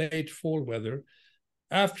late fall weather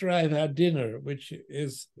after I've had dinner, which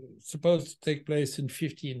is supposed to take place in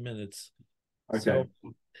 15 minutes. Okay. So,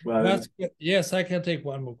 well, yes, I can take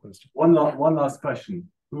one more question. One last question.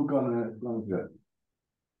 Who's gonna do it?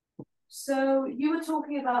 So you were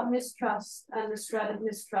talking about mistrust and the spread of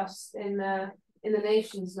mistrust in the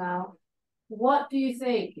nations now. What do you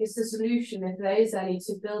think is the solution, if there is any,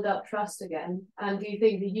 to build up trust again? And do you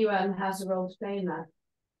think the UN has a role to play in that?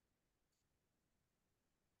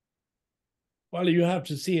 Well, you have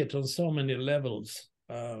to see it on so many levels.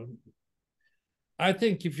 I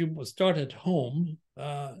think if you start at home,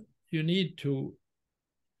 you need to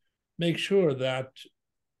make sure that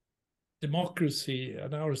democracy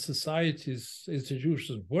and our society's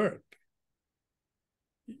institutions work.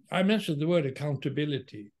 I mentioned the word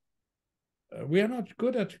accountability. We are not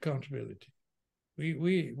good at accountability.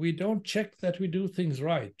 We don't check that we do things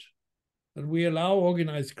right. And we allow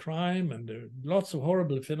organized crime and lots of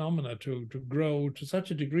horrible phenomena to grow to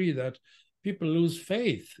such a degree that people lose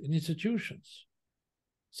faith in institutions.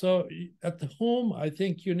 So at the home, I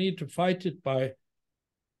think you need to fight it by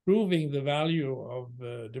proving the value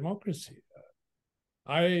of democracy.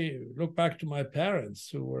 I look back to my parents,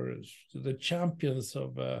 who were the champions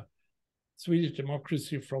of Swedish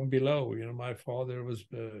democracy from below. You know, my father was,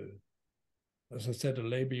 as I said, a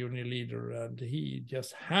labor union leader, and he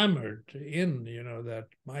just hammered in, you know, that,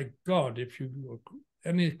 my God, if you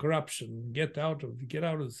any corruption, get out of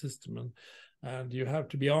the system, and you have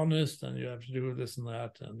to be honest, and you have to do this and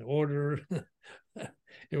that, and order.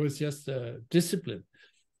 It was just a discipline.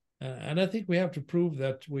 And I think we have to prove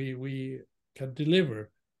that we can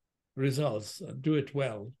deliver results and do it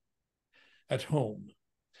well at home.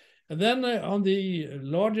 And then on the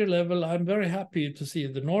larger level, I'm very happy to see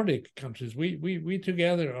the Nordic countries. We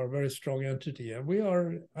together are a very strong entity, and we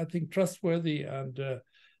are, I think, trustworthy and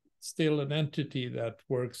still an entity that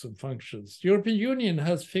works and functions. The European Union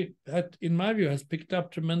has, in my view, has picked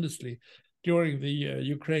up tremendously during the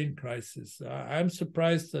Ukraine crisis. I'm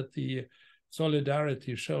surprised that the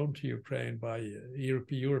solidarity shown to Ukraine by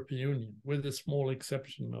European Union, with a small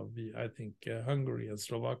exception of I think Hungary and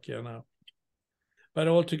Slovakia now. But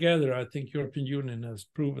altogether, I think European Union has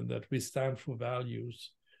proven that we stand for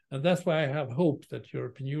values. And that's why I have hope that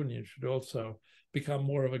European Union should also become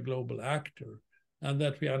more of a global actor, and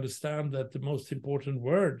that we understand that the most important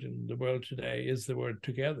word in the world today is the word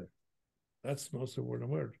together. That's the most important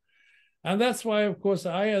word. And that's why, of course,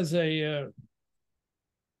 I, as a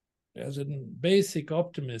basic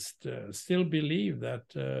optimist, still believe that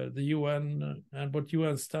the UN and what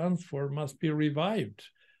UN stands for must be revived.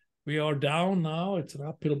 We are down now; it's an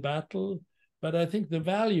uphill battle. But I think the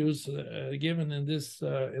values given in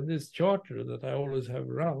this charter that I always have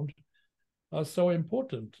around are so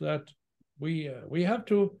important that we have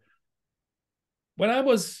to. When I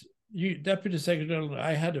was Deputy Secretary,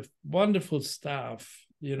 I had a wonderful staff.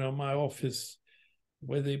 You know, my office,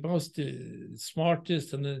 with the most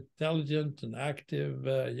smartest and intelligent and active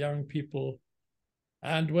young people.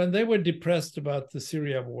 And when they were depressed about the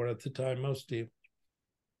Syria war at the time, mostly,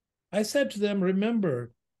 I said to them,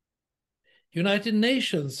 remember, United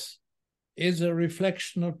Nations is a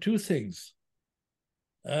reflection of two things.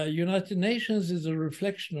 United Nations is a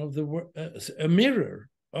reflection of a mirror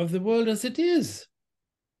of the world as it is.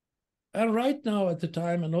 And right now at the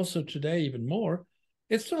time, and also today even more,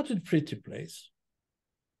 it's not a pretty place.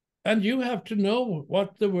 And you have to know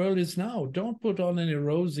what the world is now. Don't put on any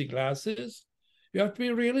rosy glasses. You have to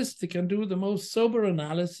be realistic and do the most sober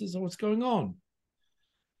analysis of what's going on.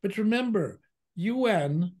 But remember,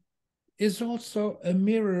 UN is also a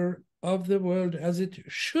mirror of the world as it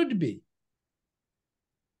should be.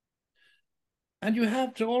 And you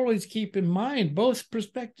have to always keep in mind both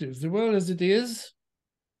perspectives, the world as it is,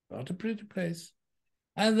 not a pretty place,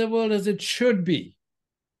 and the world as it should be,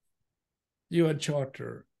 UN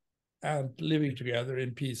Charter, and living together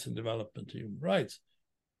in peace and development and human rights.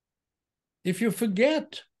 If you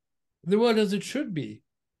forget the world as it should be,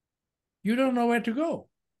 you don't know where to go.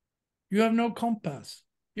 you have no compass,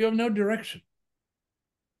 you have no direction.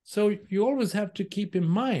 So you always have to keep in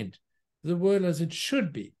mind the world as it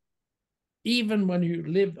should be, even when you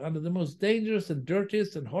live under the most dangerous and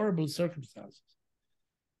dirtiest and horrible circumstances.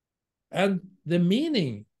 And the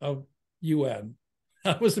meaning of UN,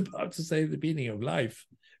 I was about to say the meaning of life,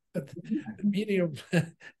 but the meaning of,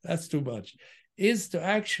 that's too much, is to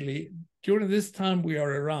actually, during this time we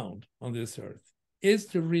are around on this earth, is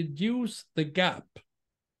to reduce the gap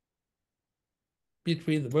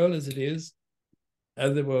between the world as it is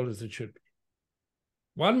and the world as it should be.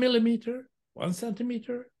 1 millimeter, 1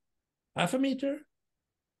 centimeter, half a meter,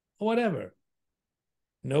 or whatever.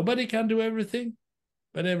 Nobody can do everything,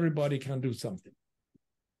 but everybody can do something.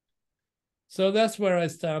 So that's where I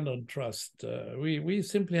stand on trust. We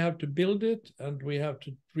simply have to build it, and we have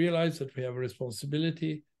to realize that we have a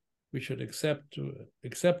responsibility. We should accept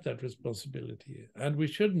that responsibility, and we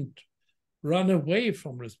shouldn't run away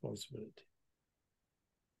from responsibility.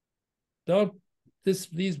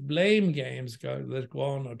 These blame games that go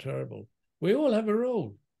on are terrible. We all have a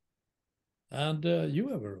role, and you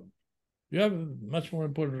have a role. You have a much more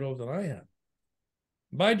important role than I have.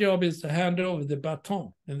 My job is to hand over the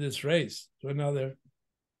baton in this race to another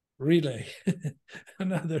relay,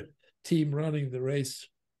 another team running the race,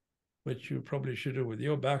 which you probably should do with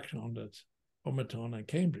your background at Homerton and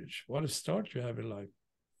Cambridge. What a start you have in life.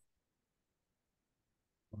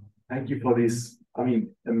 Thank you for these,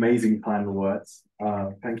 amazing final words.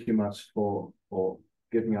 Thank you much for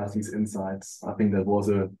giving us these insights. I think that was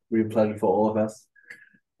a real pleasure for all of us.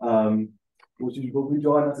 Will you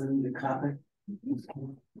join us in the clapping?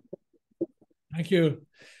 Thank you.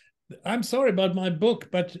 I'm sorry about my book,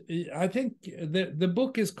 but I think the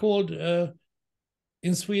book is called,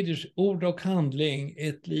 in Swedish, Ord och handling,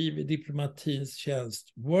 ett liv i diplomatins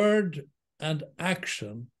tjänst. Word and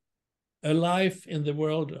action, a life in the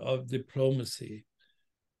world of diplomacy.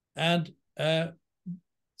 And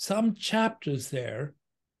some chapters there,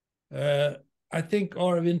 I think,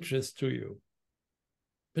 are of interest to you,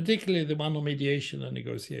 particularly the one on mediation and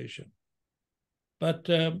negotiation. But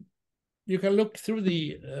you can look through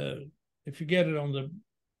if you get it on the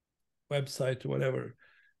website or whatever,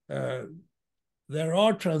 there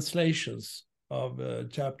are translations of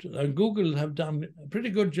chapters, and Google have done a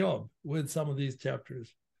pretty good job with some of these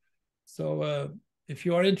chapters. So if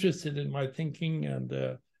you are interested in my thinking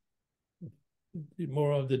and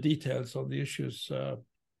more of the details on the issues,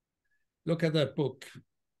 look at that book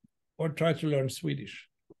or try to learn Swedish.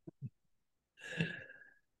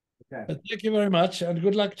 Okay. But thank you very much, and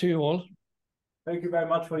good luck to you all. Thank you very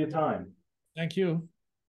much for your time. Thank you.